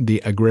from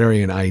the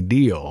agrarian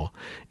ideal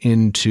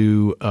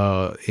into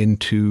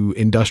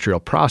industrial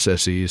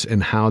processes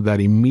and how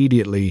that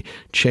immediately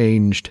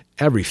changed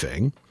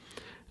everything.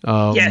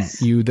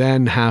 Yes. You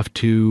then have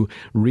to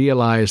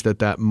realize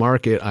that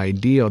market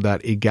ideal,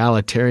 that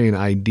egalitarian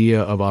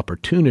idea of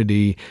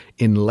opportunity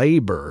in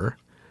labor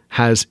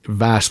has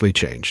vastly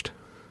changed.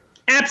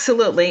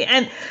 Absolutely.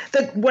 And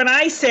what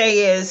I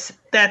say is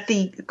that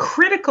the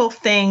critical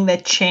thing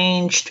that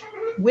changed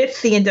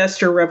with the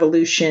Industrial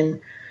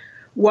Revolution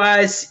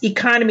was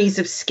economies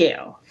of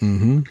scale.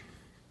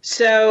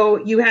 So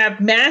you have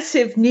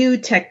massive new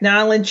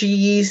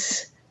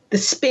technologies, the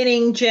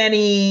spinning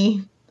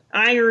jenny,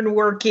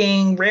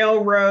 ironworking,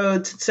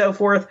 railroads, and so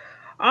forth.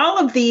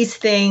 All of these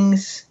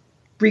things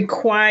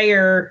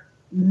require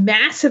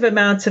massive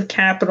amounts of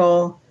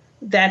capital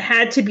that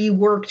had to be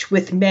worked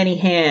with many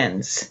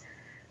hands.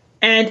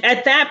 And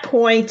at that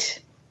point,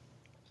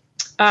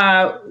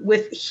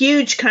 with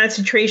huge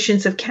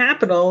concentrations of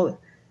capital,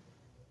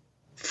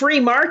 free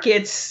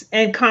markets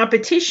and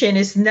competition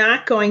is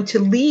not going to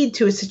lead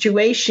to a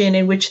situation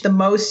in which the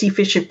most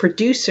efficient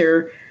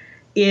producer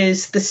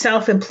is the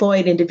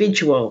self-employed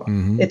individual.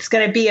 It's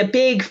going to be a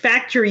big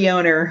factory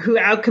owner who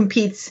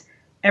outcompetes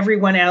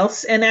everyone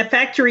else. And that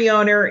factory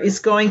owner is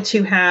going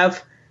to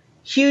have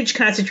huge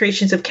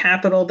concentrations of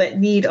capital that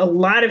need a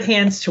lot of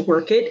hands to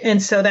work it.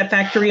 And so that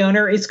factory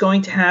owner is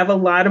going to have a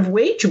lot of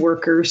wage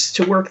workers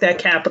to work that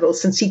capital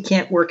since he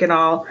can't work it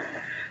all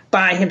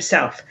by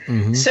himself.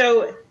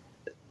 So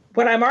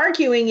what I'm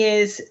arguing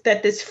is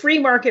that this free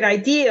market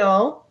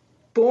ideal,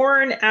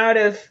 born out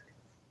of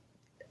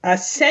a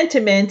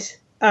sentiment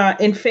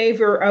in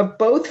favor of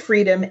both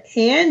freedom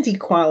and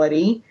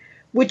equality,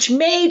 which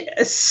made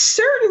a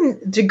certain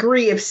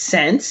degree of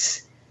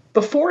sense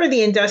before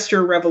the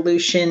Industrial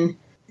Revolution,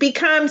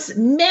 becomes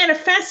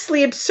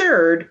manifestly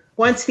absurd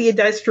once the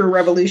Industrial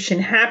Revolution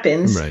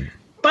happens. Right.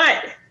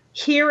 But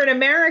here in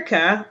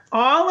America,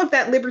 all of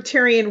that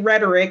libertarian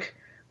rhetoric,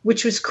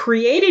 which was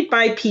created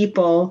by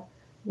people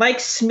like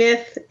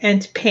Smith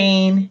and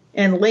Paine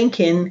and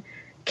Lincoln,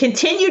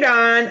 continued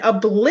on,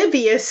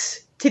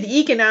 oblivious to the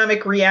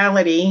economic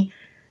reality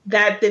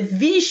that the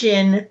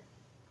vision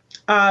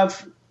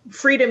of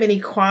freedom and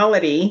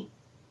equality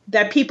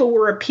that people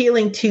were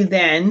appealing to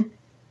then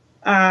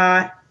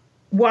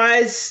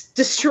was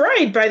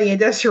destroyed by the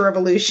Industrial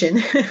Revolution.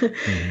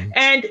 Mm-hmm.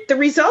 And the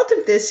result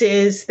of this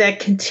is that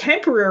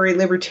contemporary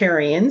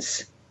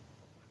libertarians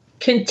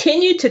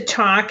continue to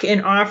talk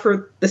and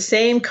offer the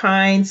same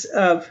kinds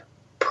of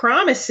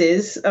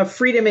promises of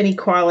freedom and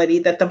equality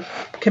that the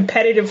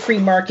competitive free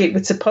market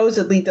would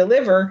supposedly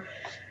deliver.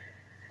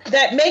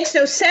 That makes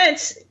no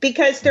sense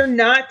because they're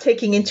not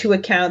taking into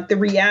account the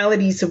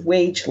realities of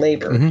wage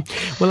labor.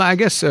 Mm-hmm. Well, I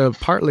guess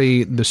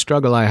partly the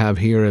struggle I have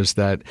here is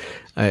that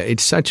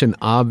it's such an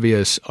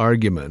obvious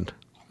argument.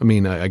 I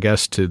mean, I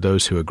guess to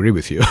those who agree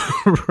with you,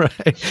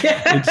 right?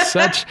 Yeah. It's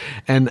such,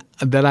 and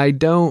that I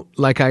don't,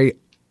 like I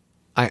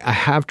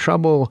have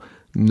trouble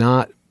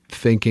not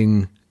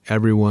thinking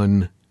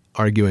everyone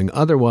arguing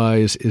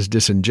otherwise is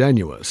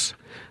disingenuous.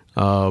 It's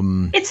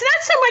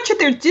not so much that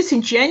they're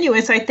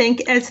disingenuous, I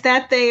think, as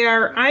that they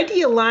are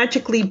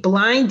ideologically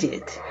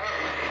blinded.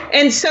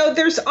 And so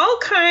there's all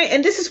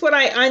and this is what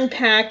I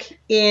unpack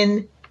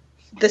in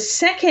the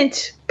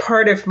second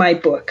part of my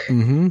book.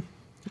 Mm-hmm.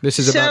 This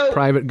is about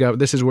private government.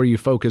 This is where you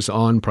focus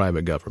on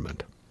private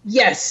government.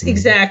 Yes, mm-hmm.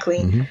 Exactly.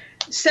 Mm-hmm.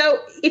 So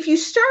if you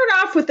start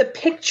off with a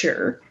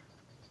picture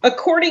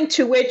according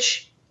to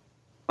which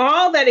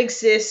all that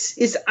exists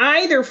is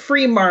either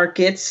free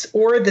markets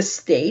or the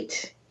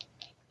state,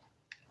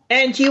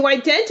 and you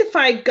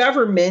identify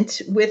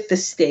government with the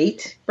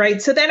state,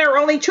 right? So then our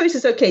only choice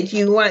is, okay, do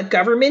you want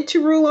government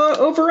to rule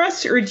over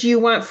us or do you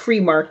want free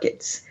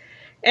markets?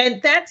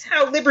 And that's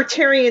how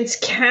libertarians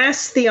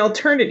cast the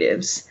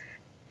alternatives.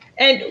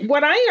 And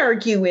what I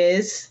argue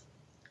is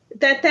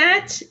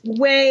that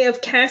way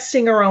of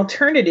casting our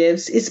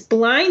alternatives is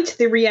blind to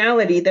the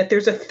reality that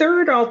there's a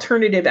third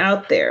alternative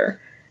out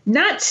there,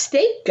 not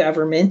state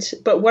government,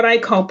 but what I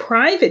call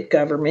private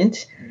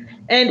government.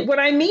 And what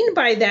I mean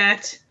by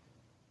that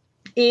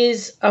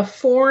is a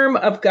form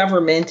of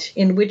government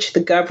in which the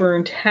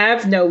governed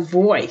have no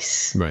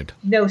voice, right,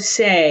 no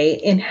say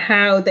in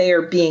how they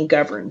are being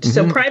governed. Mm-hmm.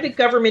 So private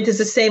government is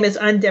the same as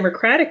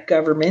undemocratic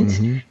government.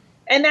 Mm-hmm.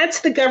 And that's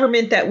the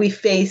government that we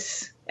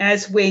face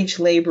as wage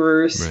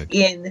laborers right.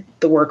 in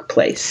the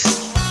workplace.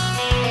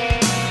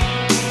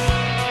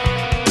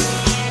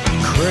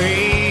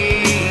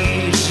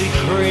 Crazy,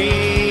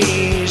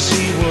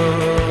 crazy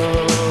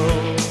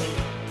world.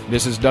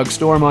 This is Doug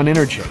Storm on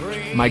Interchange.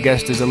 My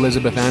guest is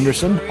Elizabeth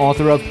Anderson,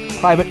 author of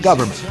Private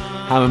Government,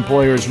 How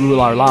Employers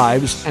Rule Our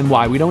Lives and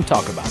Why We Don't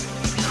Talk About It.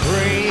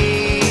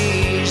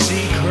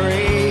 Crazy,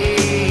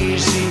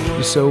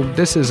 crazy. So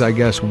this is, I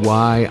guess,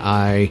 why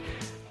I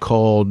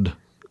called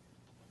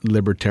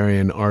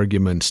libertarian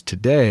arguments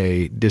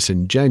today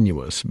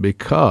disingenuous,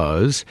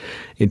 because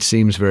it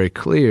seems very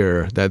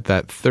clear that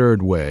that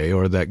third way,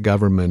 or that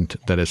government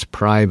that is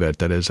private,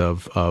 that is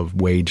of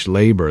wage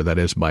labor, that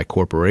is by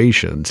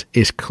corporations,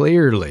 is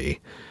clearly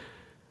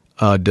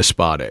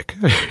despotic.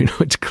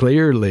 It's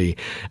clearly,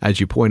 as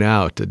you point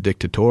out,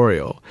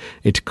 dictatorial.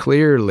 It's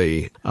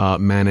clearly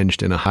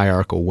managed in a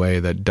hierarchical way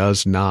that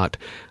does not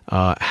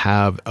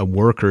have a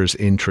worker's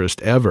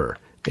interest ever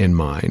in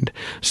mind.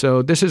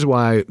 So this is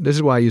why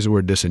I use the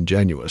word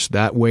disingenuous.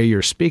 That way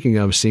you're speaking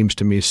of seems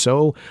to me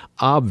so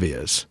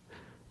obvious,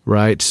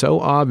 right? So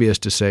obvious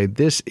to say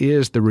this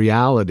is the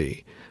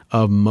reality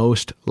of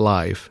most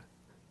life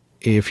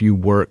if you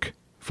work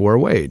for a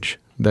wage.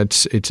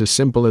 It's as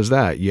simple as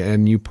that.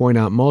 And you point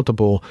out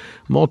multiple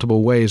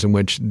ways in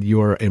which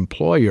your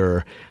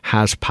employer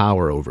has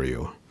power over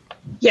you.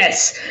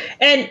 Yes.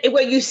 And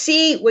what you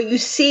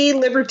see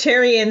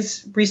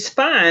libertarians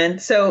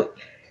respond. So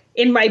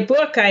in my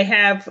book, I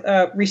have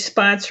a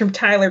response from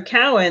Tyler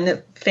Cowen,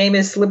 the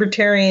famous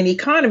libertarian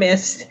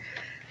economist.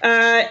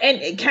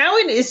 And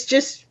Cowen is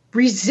just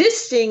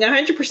resisting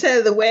 100%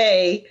 of the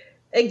way,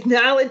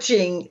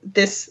 acknowledging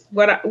this,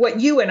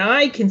 what you and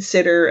I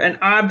consider an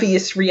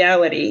obvious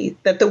reality,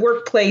 that the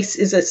workplace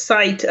is a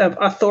site of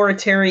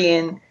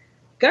authoritarian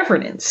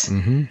governance.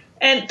 Mm-hmm.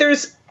 And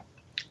there's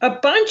a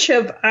bunch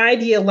of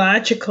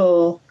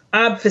ideological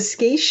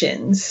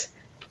obfuscations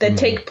that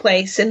take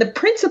place. And the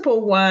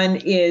principal one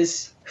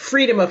is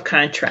freedom of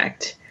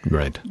contract.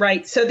 Right.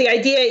 Right. So the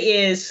idea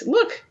is,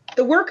 look,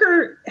 the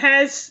worker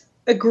has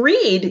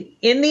agreed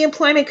in the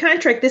employment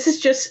contract. This is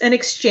just an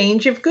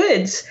exchange of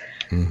goods.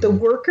 Mm-hmm. The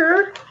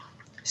worker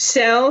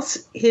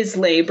sells his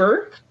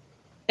labor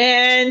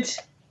and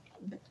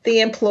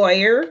the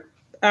employer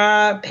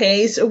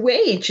pays a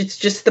wage. It's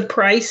just the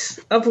price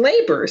of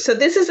labor. So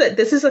this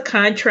is a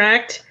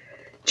contract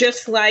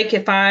Just like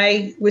if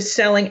I was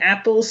selling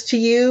apples to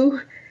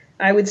you,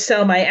 I would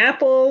sell my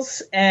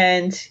apples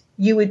and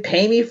you would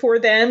pay me for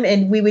them,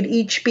 and we would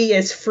each be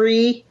as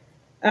free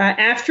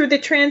after the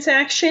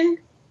transaction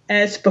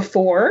as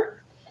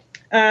before.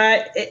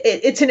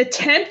 It's an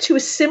attempt to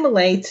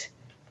assimilate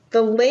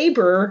the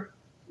labor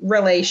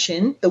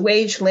relation, the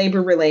wage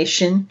labor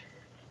relation,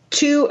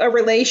 to a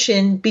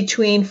relation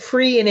between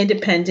free and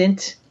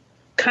independent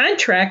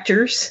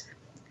contractors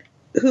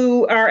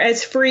who are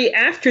as free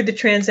after the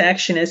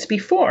transaction as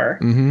before.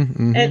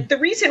 And the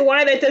reason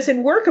why that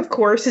doesn't work, of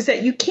course, is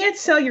that you can't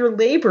sell your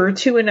labor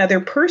to another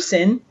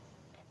person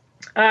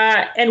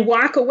and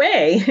walk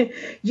away.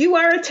 You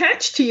are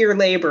attached to your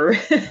labor.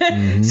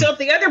 So if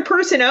the other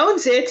person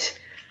owns it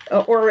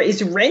or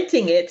is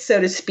renting it,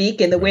 so to speak,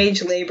 in the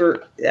wage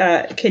labor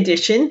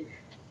condition,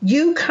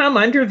 you come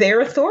under their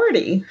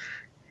authority.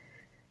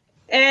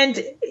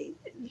 And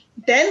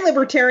then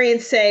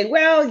libertarians say,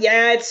 well,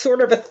 yeah, it's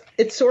sort of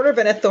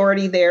an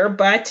authority there,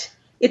 but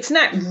it's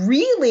not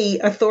really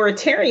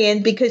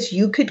authoritarian because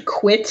you could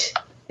quit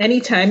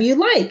anytime you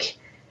like.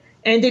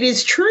 And it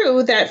is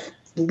true that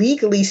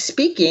legally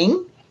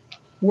speaking,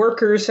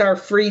 workers are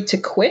free to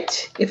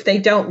quit if they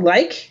don't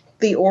like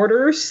the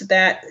orders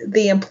that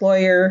the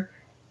employer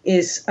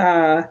is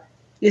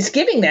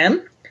giving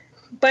them.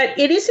 But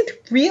it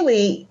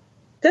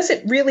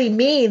doesn't really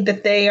mean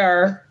that they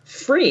are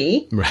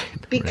free,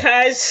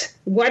 because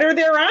what are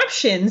their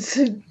options?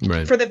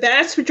 For the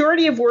vast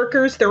majority of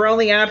workers, their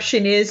only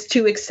option is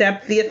to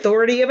accept the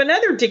authority of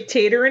another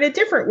dictator in a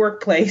different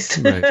workplace.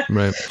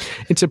 Right.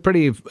 It's a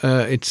pretty,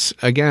 it's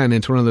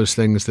one of those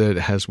things that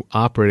has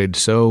operated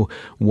so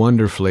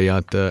wonderfully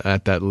at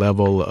that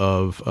level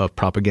of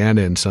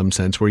propaganda in some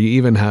sense, where you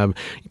even have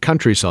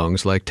country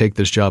songs like "Take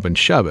This Job and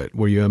Shove It,"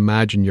 where you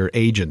imagine your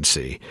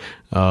agency.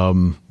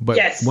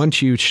 But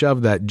once you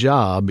shove that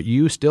job,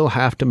 you still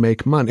have to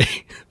make money.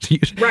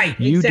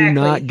 You do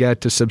not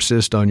get to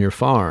subsist on your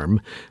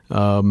farm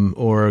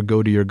or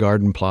go to your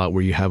garden plot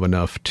where you have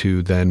enough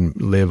to then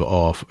live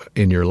off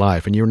in your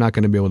life. And you're not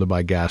going to be able to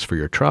buy gas for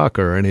your truck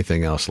or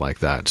anything else like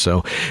that.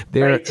 So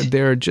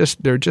they're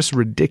just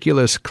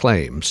ridiculous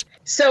claims.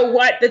 So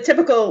what the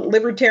typical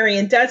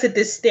libertarian does at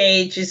this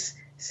stage is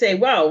say,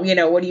 well,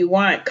 what do you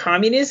want?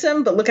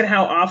 Communism? But look at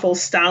how awful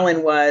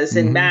Stalin was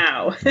and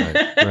Mao.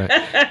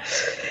 Right.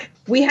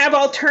 We have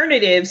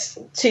alternatives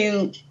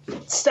to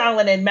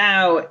Stalin and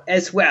Mao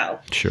as well.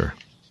 Sure.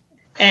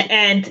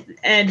 And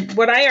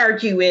what I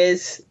argue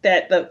is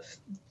that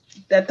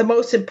the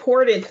most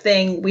important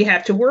thing we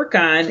have to work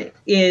on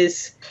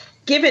is,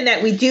 given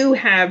that we do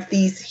have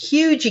these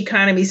huge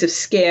economies of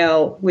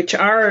scale, which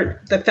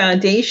are the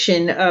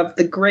foundation of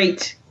the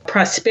great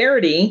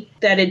prosperity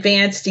that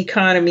advanced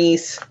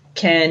economies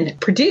can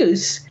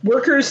produce,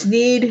 workers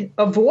need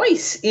a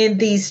voice in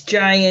these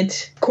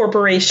giant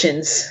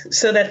corporations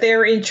so that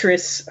their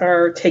interests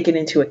are taken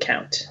into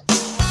account.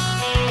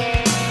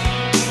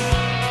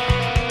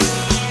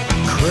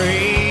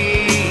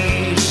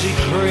 Crazy,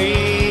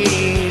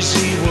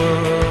 crazy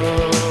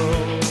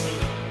world.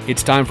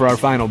 It's time for our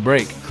final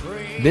break.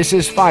 This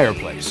is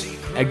Fireplace,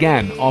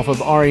 again off of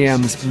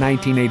REM's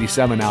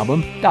 1987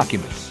 album,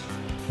 Document.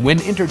 When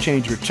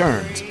Interchange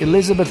returns,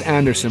 Elizabeth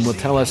Anderson will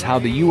tell us how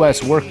the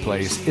U.S.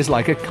 workplace is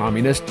like a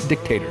communist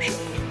dictatorship.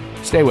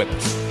 Stay with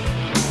us.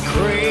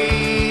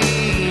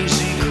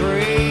 Crazy,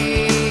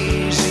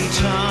 crazy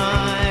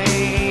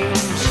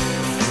times.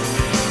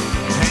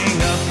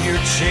 Hang up your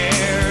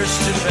chairs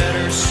to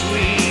better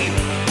sleep.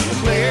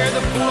 Clear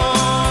the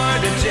floor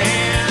to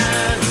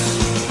dance.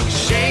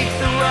 Shake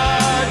the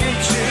rug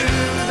into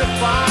the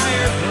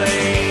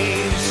fireplace.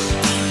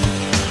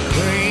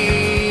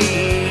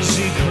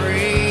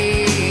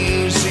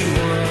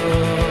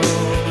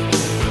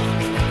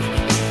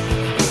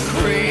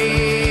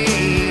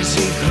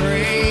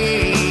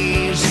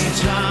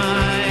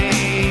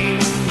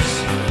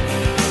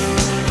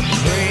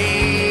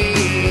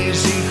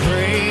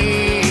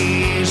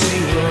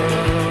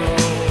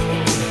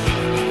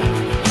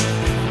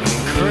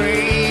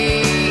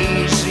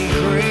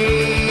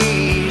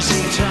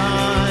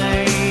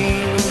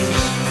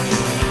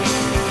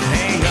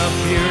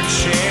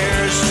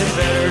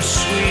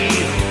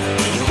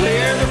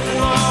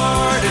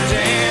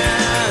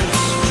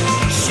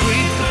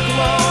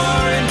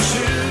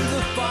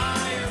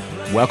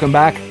 Welcome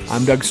back.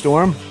 I'm Doug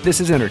Storm.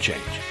 This is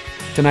Interchange.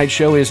 Tonight's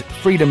show is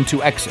Freedom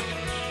to Exit.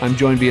 I'm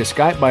joined via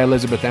Skype by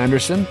Elizabeth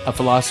Anderson, a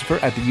philosopher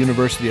at the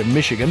University of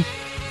Michigan,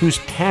 whose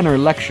Tanner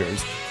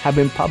lectures have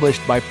been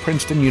published by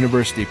Princeton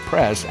University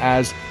Press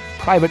as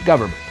Private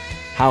Government: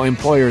 How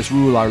Employers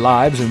Rule Our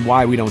Lives and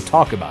Why We Don't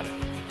Talk About It.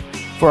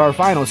 For our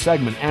final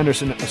segment,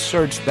 Anderson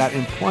asserts that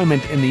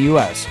employment in the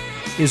U.S.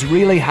 is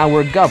really how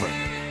we're governed,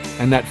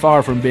 and that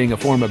far from being a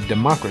form of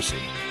democracy,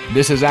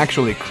 this is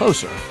actually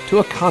closer to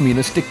a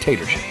communist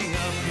dictatorship.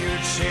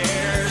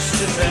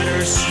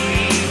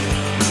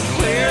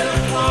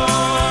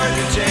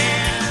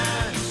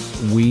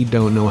 We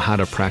don't know how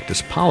to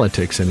practice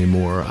politics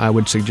anymore. I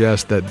would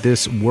suggest that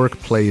this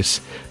workplace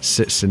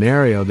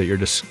scenario that you're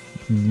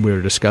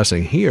we're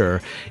discussing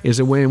here is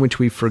a way in which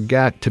we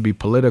forget to be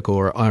political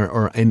or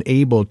are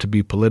unable to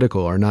be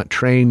political or not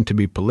trained to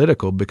be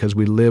political because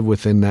we live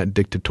within that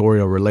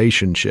dictatorial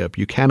relationship.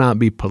 You cannot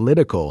be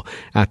political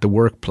at the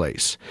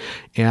workplace.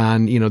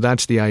 And,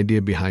 that's the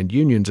idea behind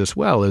unions as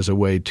well, as a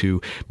way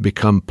to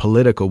become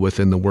political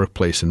within the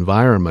workplace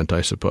environment,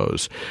 I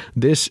suppose.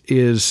 This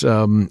is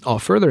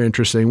further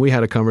interesting. We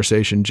had a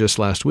conversation just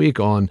last week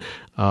on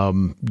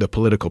the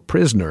political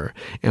prisoner,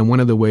 and one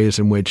of the ways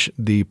in which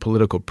the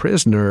political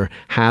prisoner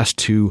has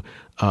to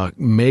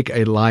make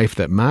a life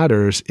that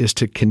matters is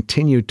to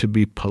continue to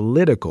be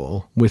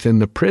political within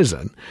the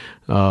prison.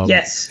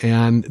 Yes.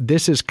 And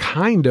this is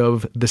kind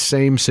of the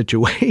same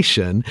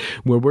situation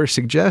where we're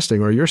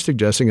suggesting, or you're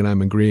suggesting, and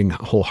I'm agreeing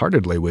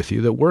wholeheartedly with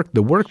you, that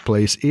the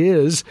workplace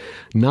is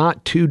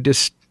not too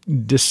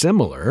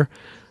dissimilar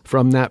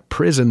from that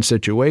prison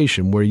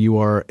situation where you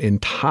are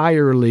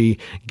entirely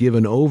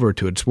given over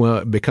to it.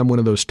 It's become one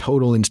of those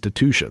total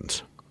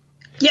institutions.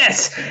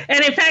 Yes.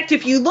 And in fact,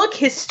 if you look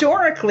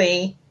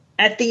historically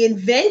at the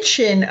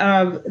invention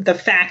of the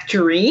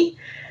factory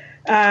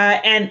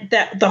and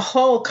the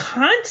whole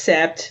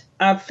concept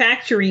of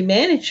factory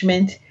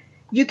management,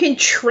 you can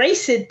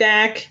trace it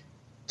back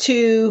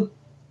to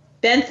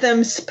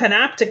Bentham's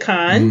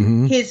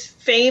Panopticon, his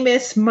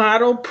famous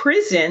model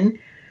prison,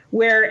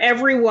 where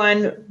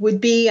everyone would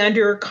be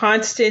under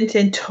constant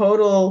and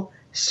total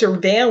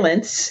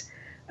surveillance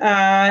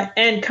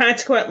and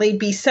consequently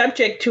be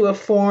subject to a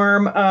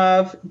form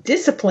of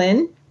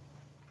discipline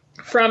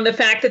from the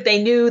fact that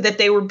they knew that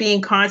they were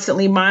being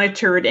constantly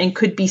monitored and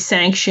could be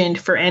sanctioned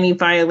for any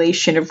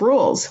violation of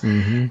rules.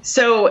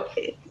 So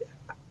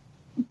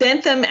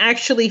Bentham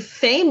actually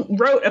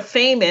wrote a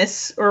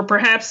famous or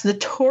perhaps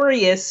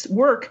notorious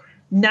work,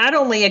 not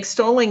only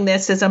extolling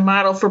this as a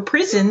model for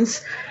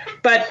prisons,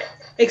 but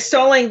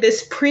extolling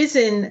this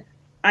prison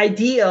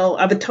ideal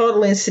of a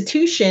total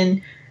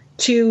institution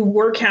to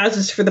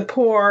workhouses for the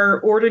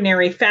poor,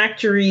 ordinary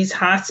factories,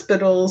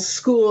 hospitals,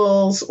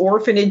 schools,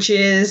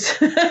 orphanages.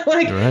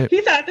 Right.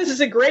 He thought this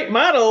is a great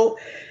model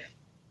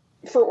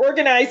for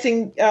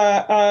organizing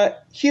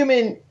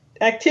human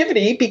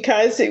activity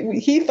because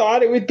he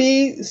thought it would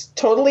be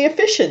totally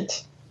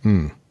efficient.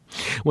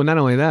 Well, not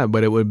only that,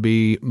 but it would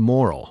be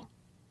moral.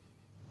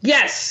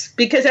 Yes,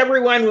 because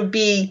everyone would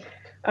be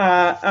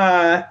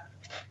right.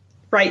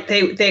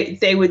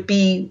 They would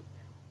be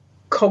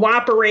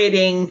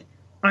cooperating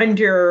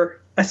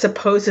under a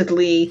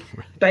supposedly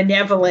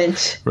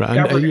benevolent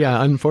government.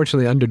 Yeah,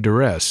 unfortunately, under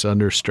duress,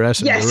 under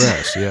stress and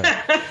duress.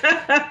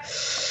 Yeah.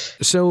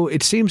 So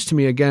it seems to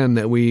me, again,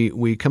 that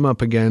we come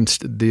up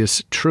against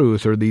this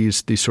truth or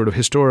these sort of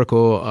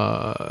historical,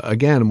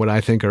 again, what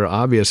I think are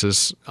obvious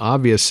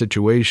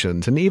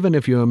situations. And even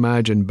if you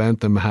imagine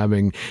Bentham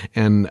having,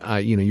 and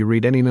you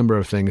read any number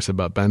of things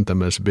about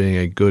Bentham as being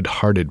a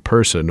good-hearted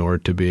person or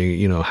to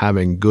be,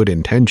 having good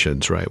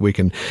intentions, right? We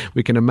can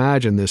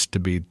imagine this to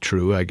be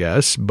true, I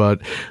guess,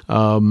 but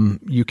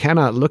you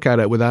cannot look at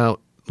it without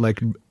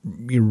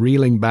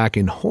reeling back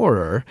in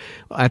horror,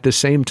 at the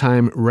same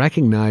time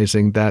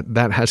recognizing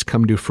that has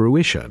come to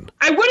fruition.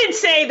 I wouldn't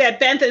say that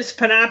Bentham's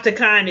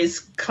Panopticon is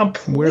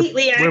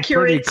completely accurate. We're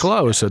pretty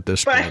close at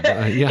this point.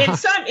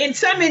 In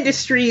some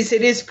industries,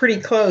 it is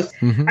pretty close.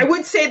 I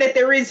would say that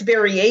there is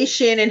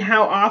variation in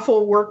how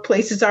awful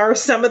workplaces are.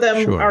 Some of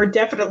them are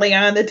definitely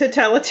on the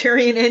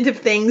totalitarian end of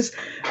things,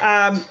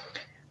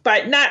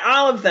 but not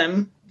all of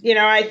them.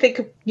 I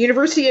think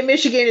University of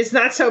Michigan is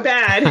not so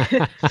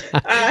bad.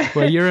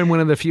 Well, you're in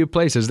one of the few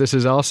places. This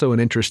is also an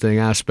interesting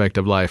aspect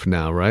of life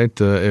now, right?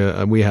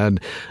 We've had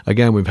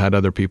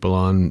other people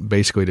on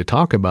basically to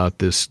talk about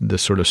this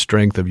sort of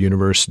strength of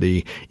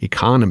university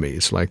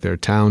economies. Like there are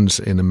towns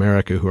in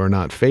America who are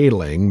not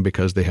failing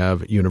because they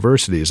have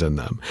universities in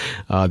them.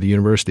 The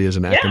university is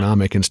an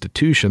economic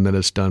institution that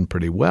has done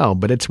pretty well,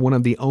 but it's one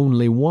of the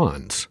only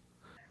ones.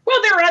 Well,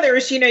 there are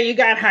others. You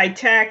got high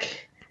tech.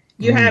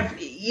 You have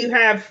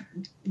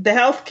the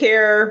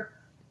healthcare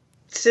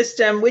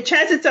system, which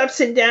has its ups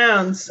and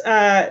downs,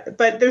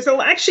 but there's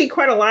actually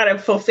quite a lot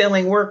of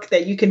fulfilling work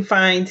that you can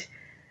find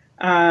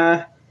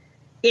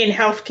in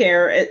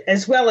healthcare,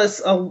 as well as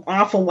an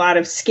awful lot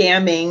of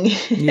scamming.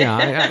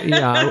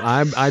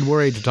 I'd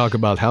worry to talk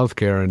about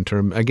healthcare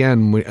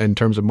in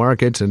terms of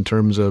markets, in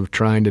terms of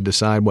trying to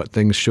decide what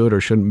things should or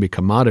shouldn't be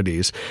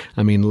commodities.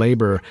 I mean,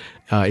 labor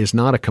is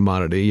not a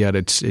commodity, yet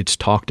it's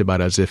talked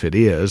about as if it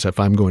is. If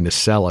I'm going to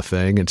sell a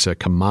thing, it's a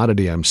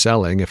commodity I'm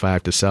selling. If I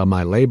have to sell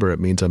my labor, it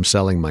means I'm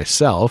selling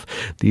myself.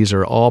 These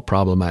are all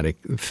problematic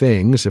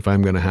things. If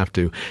I'm going to have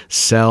to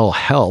sell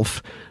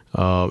health,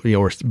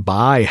 or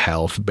buy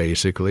health,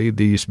 basically,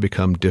 these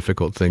become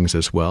difficult things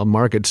as well.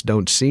 Markets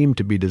don't seem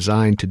to be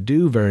designed to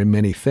do very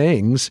many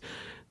things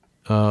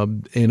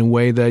in a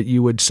way that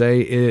you would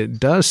say it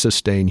does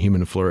sustain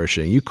human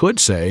flourishing. You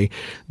could say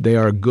they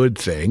are good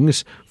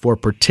things for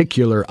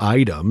particular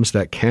items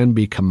that can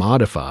be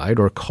commodified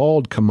or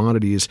called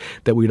commodities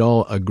that we'd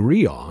all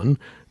agree on.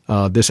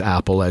 this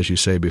apple, as you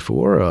say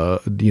before,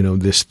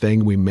 this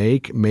thing we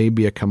make may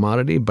be a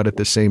commodity, but at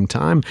the same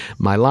time,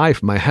 my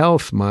life, my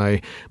health,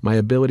 my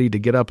ability to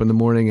get up in the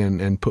morning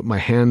and put my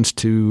hands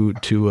to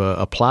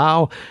a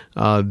plow,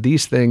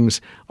 these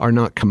things are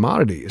not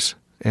commodities.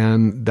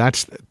 And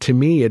that's, to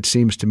me, it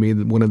seems to me,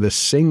 one of the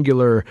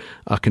singular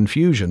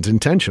confusions,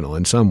 intentional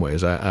in some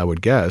ways, I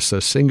would guess,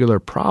 a singular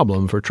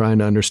problem for trying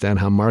to understand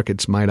how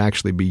markets might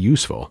actually be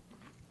useful.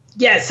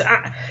 Yes.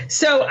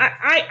 So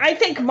I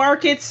think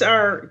markets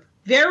are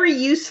very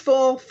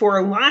useful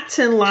for lots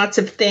and lots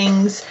of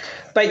things,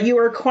 but you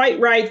are quite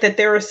right that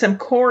there are some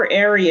core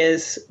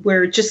areas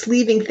where just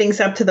leaving things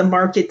up to the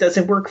market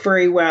doesn't work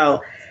very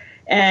well.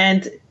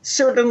 And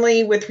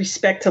certainly with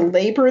respect to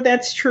labor,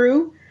 that's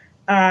true.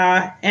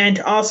 And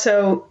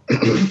also,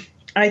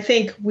 I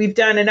think we've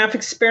done enough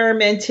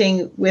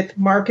experimenting with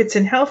markets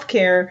in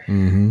healthcare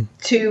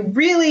to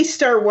really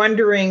start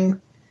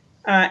wondering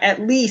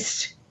at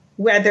least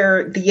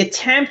whether the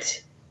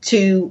attempt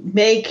to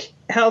make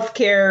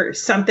healthcare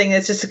something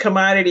that's just a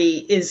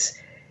commodity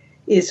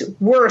is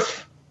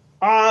worth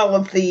all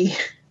of the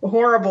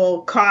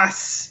horrible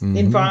costs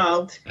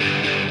involved.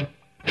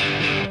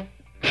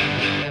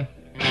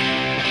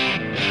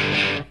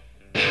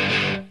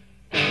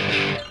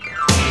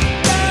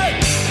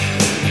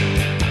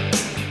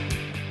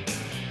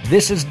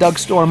 This is Doug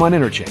Storm on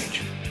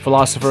Interchange.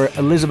 Philosopher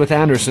Elizabeth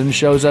Anderson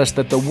shows us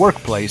that the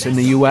workplace in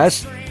the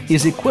U.S.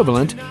 is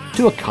equivalent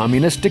to a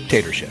communist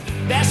dictatorship.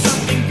 There's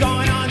something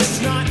going on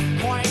that's not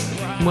quite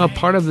right. Well,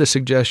 part of the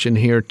suggestion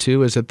here,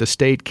 too, is that the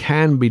state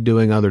can be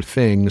doing other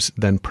things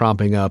than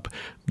propping up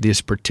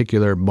these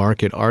particular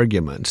market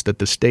arguments, that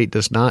the state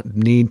does not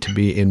need to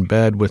be in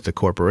bed with the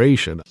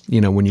corporation.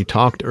 When you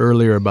talked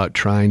earlier about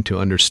trying to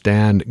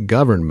understand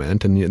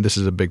government, and this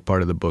is a big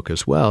part of the book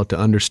as well, to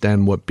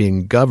understand what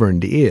being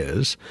governed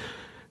is,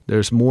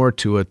 there's more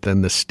to it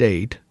than the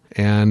state.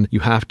 And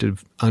you have to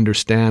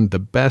understand the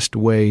best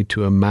way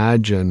to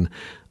imagine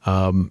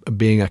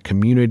being a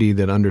community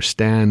that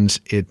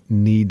understands it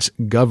needs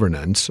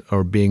governance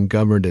or being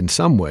governed in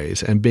some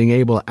ways, and being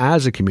able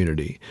as a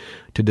community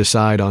to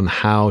decide on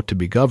how to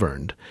be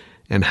governed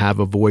and have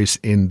a voice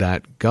in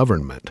that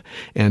government.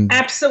 And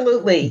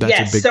absolutely,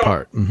 that's a big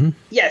part.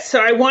 Yes,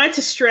 so I want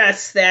to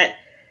stress that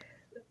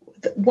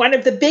one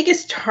of the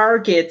biggest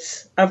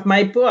targets of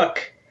my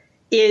book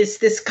is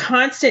this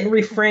constant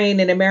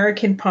refrain in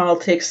American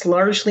politics,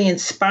 largely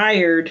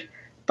inspired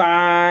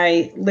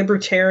by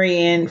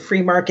libertarian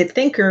free market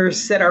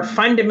thinkers, that our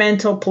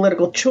fundamental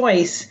political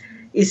choice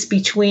is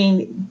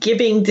between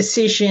giving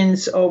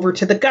decisions over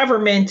to the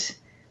government,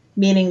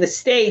 meaning the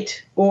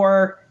state,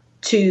 or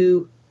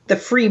to the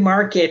free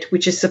market,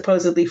 which is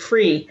supposedly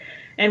free.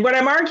 And what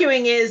I'm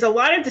arguing is a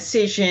lot of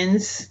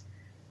decisions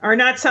are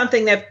not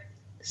something that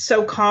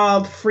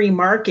so-called free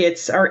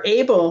markets are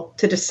able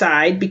to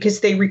decide,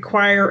 because they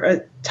require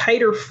a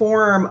tighter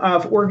form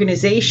of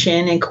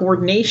organization and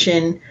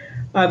coordination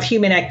of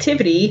human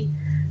activity.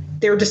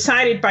 They're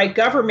decided by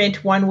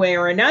government one way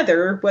or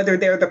another, whether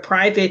they're the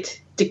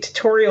private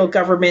dictatorial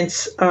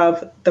governments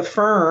of the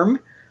firm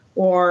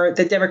or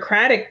the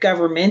democratic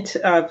government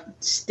of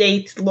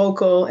state,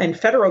 local, and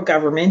federal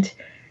government.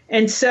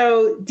 And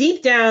so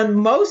deep down,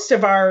 most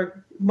of our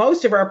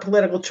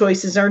political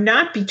choices are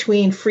not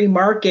between free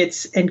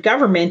markets and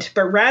government,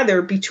 but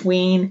rather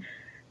between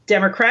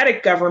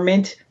democratic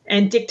government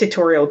and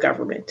dictatorial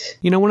government.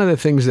 One of the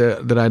things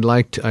that I'd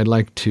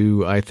like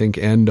to I think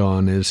end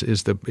on is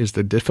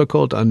the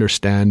difficult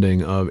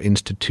understanding of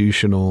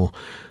institutional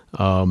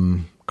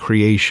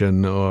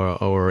creation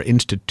or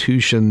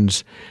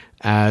institutions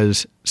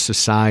as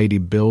society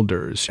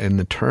builders, in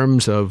the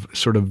terms of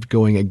sort of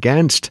going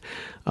against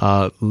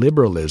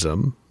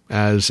liberalism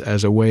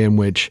as a way in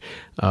which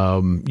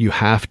you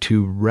have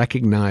to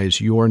recognize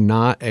you're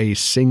not a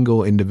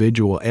single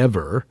individual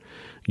ever.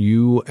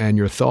 You and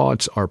your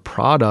thoughts are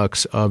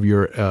products of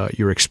your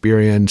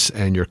experience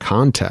and your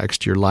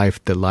context, your life,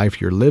 the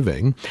life you're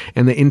living,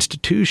 and the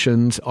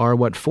institutions are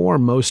what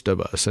form most of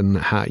us. And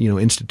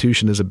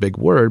institution is a big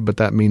word, but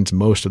that means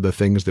most of the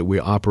things that we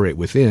operate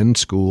within: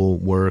 school,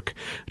 work,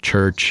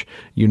 church,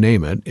 you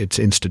name it. It's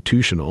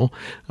institutional,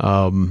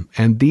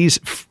 and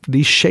these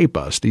shape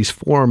us. These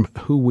form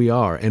who we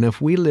are. And if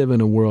we live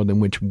in a world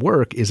in which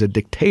work is a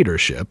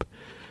dictatorship,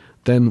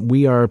 then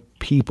we are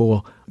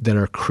people that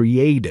are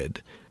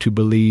created to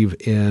believe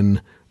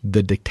in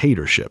the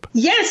dictatorship.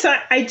 Yes,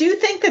 I do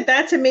think that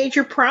that's a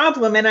major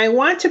problem. And I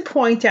want to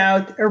point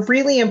out a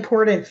really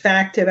important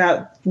fact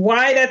about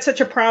why that's such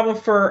a problem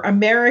for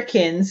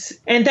Americans.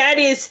 And that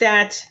is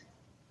that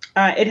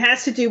it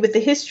has to do with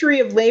the history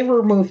of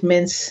labor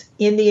movements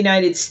in the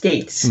United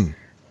States.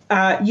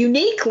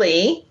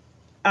 Uniquely,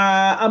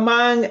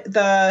 among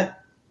the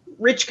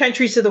rich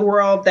countries of the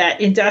world that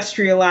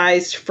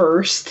industrialized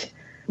first,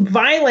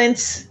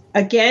 violence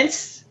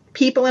against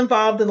people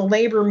involved in the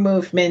labor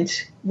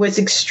movement was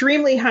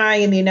extremely high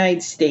in the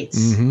United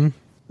States.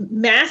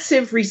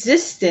 Massive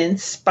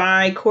resistance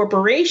by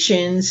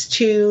corporations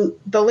to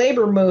the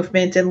labor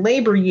movement and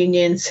labor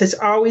unions has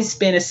always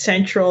been a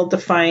central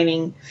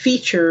defining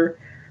feature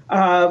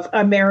of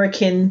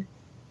American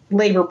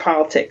labor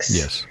politics.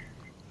 Yes.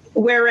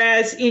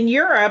 Whereas in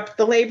Europe,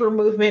 the labor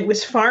movement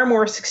was far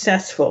more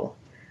successful.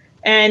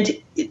 And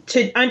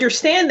to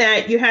understand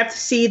that, you have to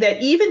see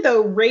that even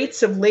though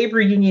rates of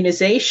labor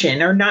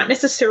unionization are not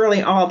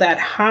necessarily all that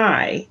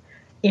high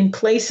in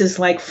places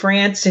like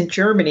France and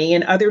Germany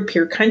and other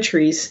peer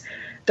countries,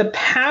 the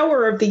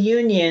power of the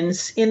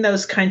unions in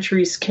those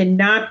countries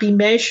cannot be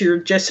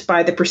measured just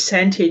by the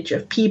percentage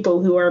of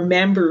people who are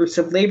members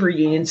of labor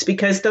unions,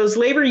 because those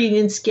labor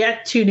unions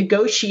get to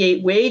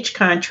negotiate wage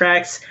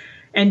contracts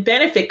and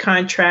benefit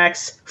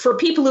contracts for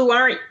people who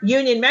aren't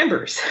union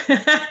members.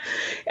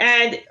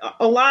 And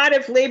a lot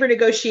of labor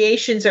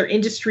negotiations are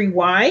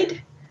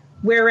industry-wide,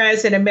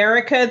 whereas in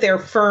America, they're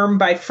firm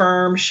by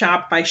firm,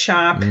 shop by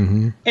shop.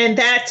 Mm-hmm. And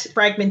that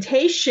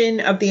fragmentation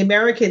of the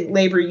American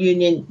labor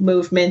union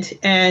movement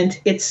and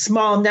its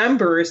small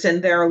numbers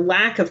and their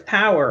lack of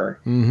power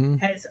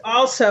has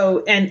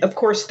also, and of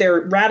course,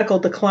 their radical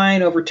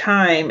decline over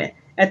time.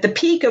 At the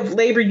peak of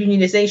labor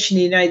unionization in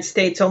the United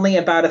States, only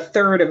about a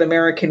third of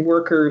American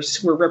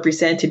workers were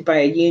represented by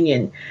a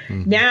union.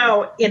 Mm-hmm.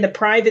 Now, in the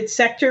private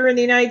sector in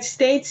the United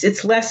States,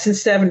 it's less than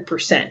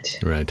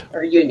 7%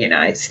 are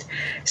unionized.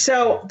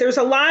 So there's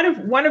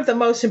one of the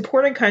most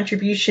important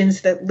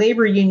contributions that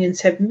labor unions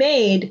have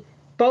made,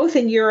 both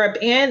in Europe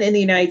and in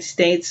the United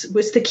States,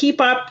 was to keep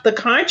up the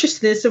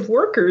consciousness of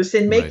workers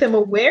and make them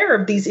aware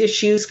of these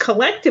issues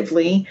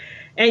collectively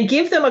and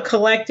give them a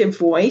collective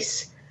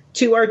voice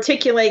to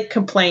articulate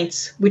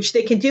complaints, which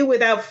they can do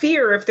without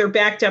fear if they're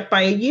backed up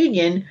by a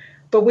union,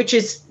 but which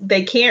is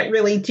they can't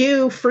really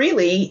do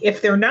freely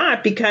if they're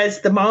not,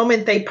 because the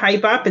moment they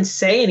pipe up and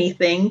say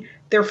anything,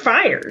 they're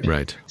fired.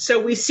 Right.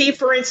 So we see,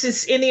 for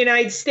instance, in the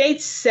United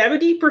States,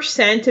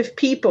 70%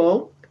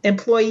 of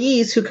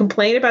employees who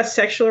complain about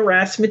sexual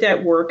harassment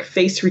at work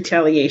face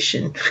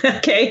retaliation.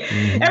 Okay.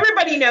 Mm-hmm.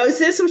 Everybody knows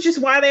this, which is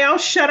why they all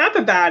shut up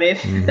about it.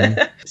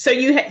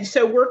 Mm-hmm.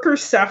 So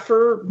workers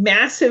suffer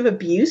massive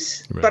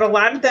abuse, but a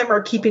lot of them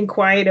are keeping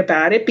quiet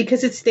about it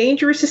because it's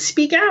dangerous to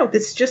speak out.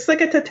 It's just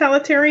like a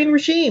totalitarian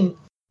regime.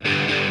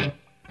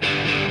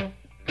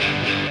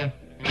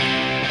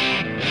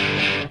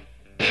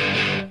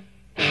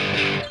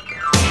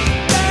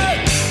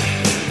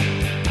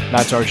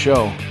 That's our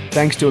show.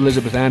 Thanks to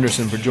Elizabeth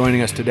Anderson for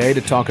joining us today to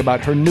talk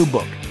about her new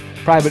book,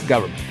 Private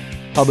Government,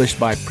 published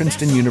by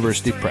Princeton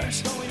University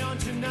Press.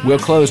 We'll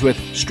close with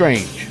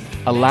Strange,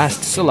 a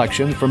last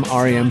selection from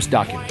R.E.M's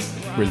document,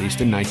 released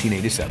in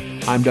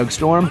 1987. I'm Doug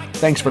Storm.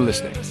 Thanks for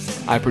listening.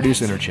 I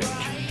produce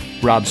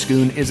Interchange. Rob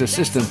Schoon is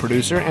assistant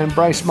producer, and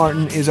Bryce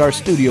Martin is our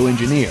studio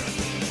engineer.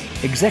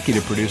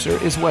 Executive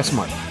producer is Wes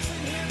Martin.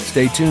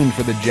 Stay tuned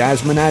for the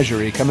Jazz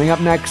Menagerie coming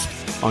up next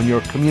on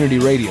your community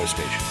radio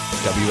station,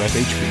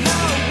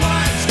 WFHB.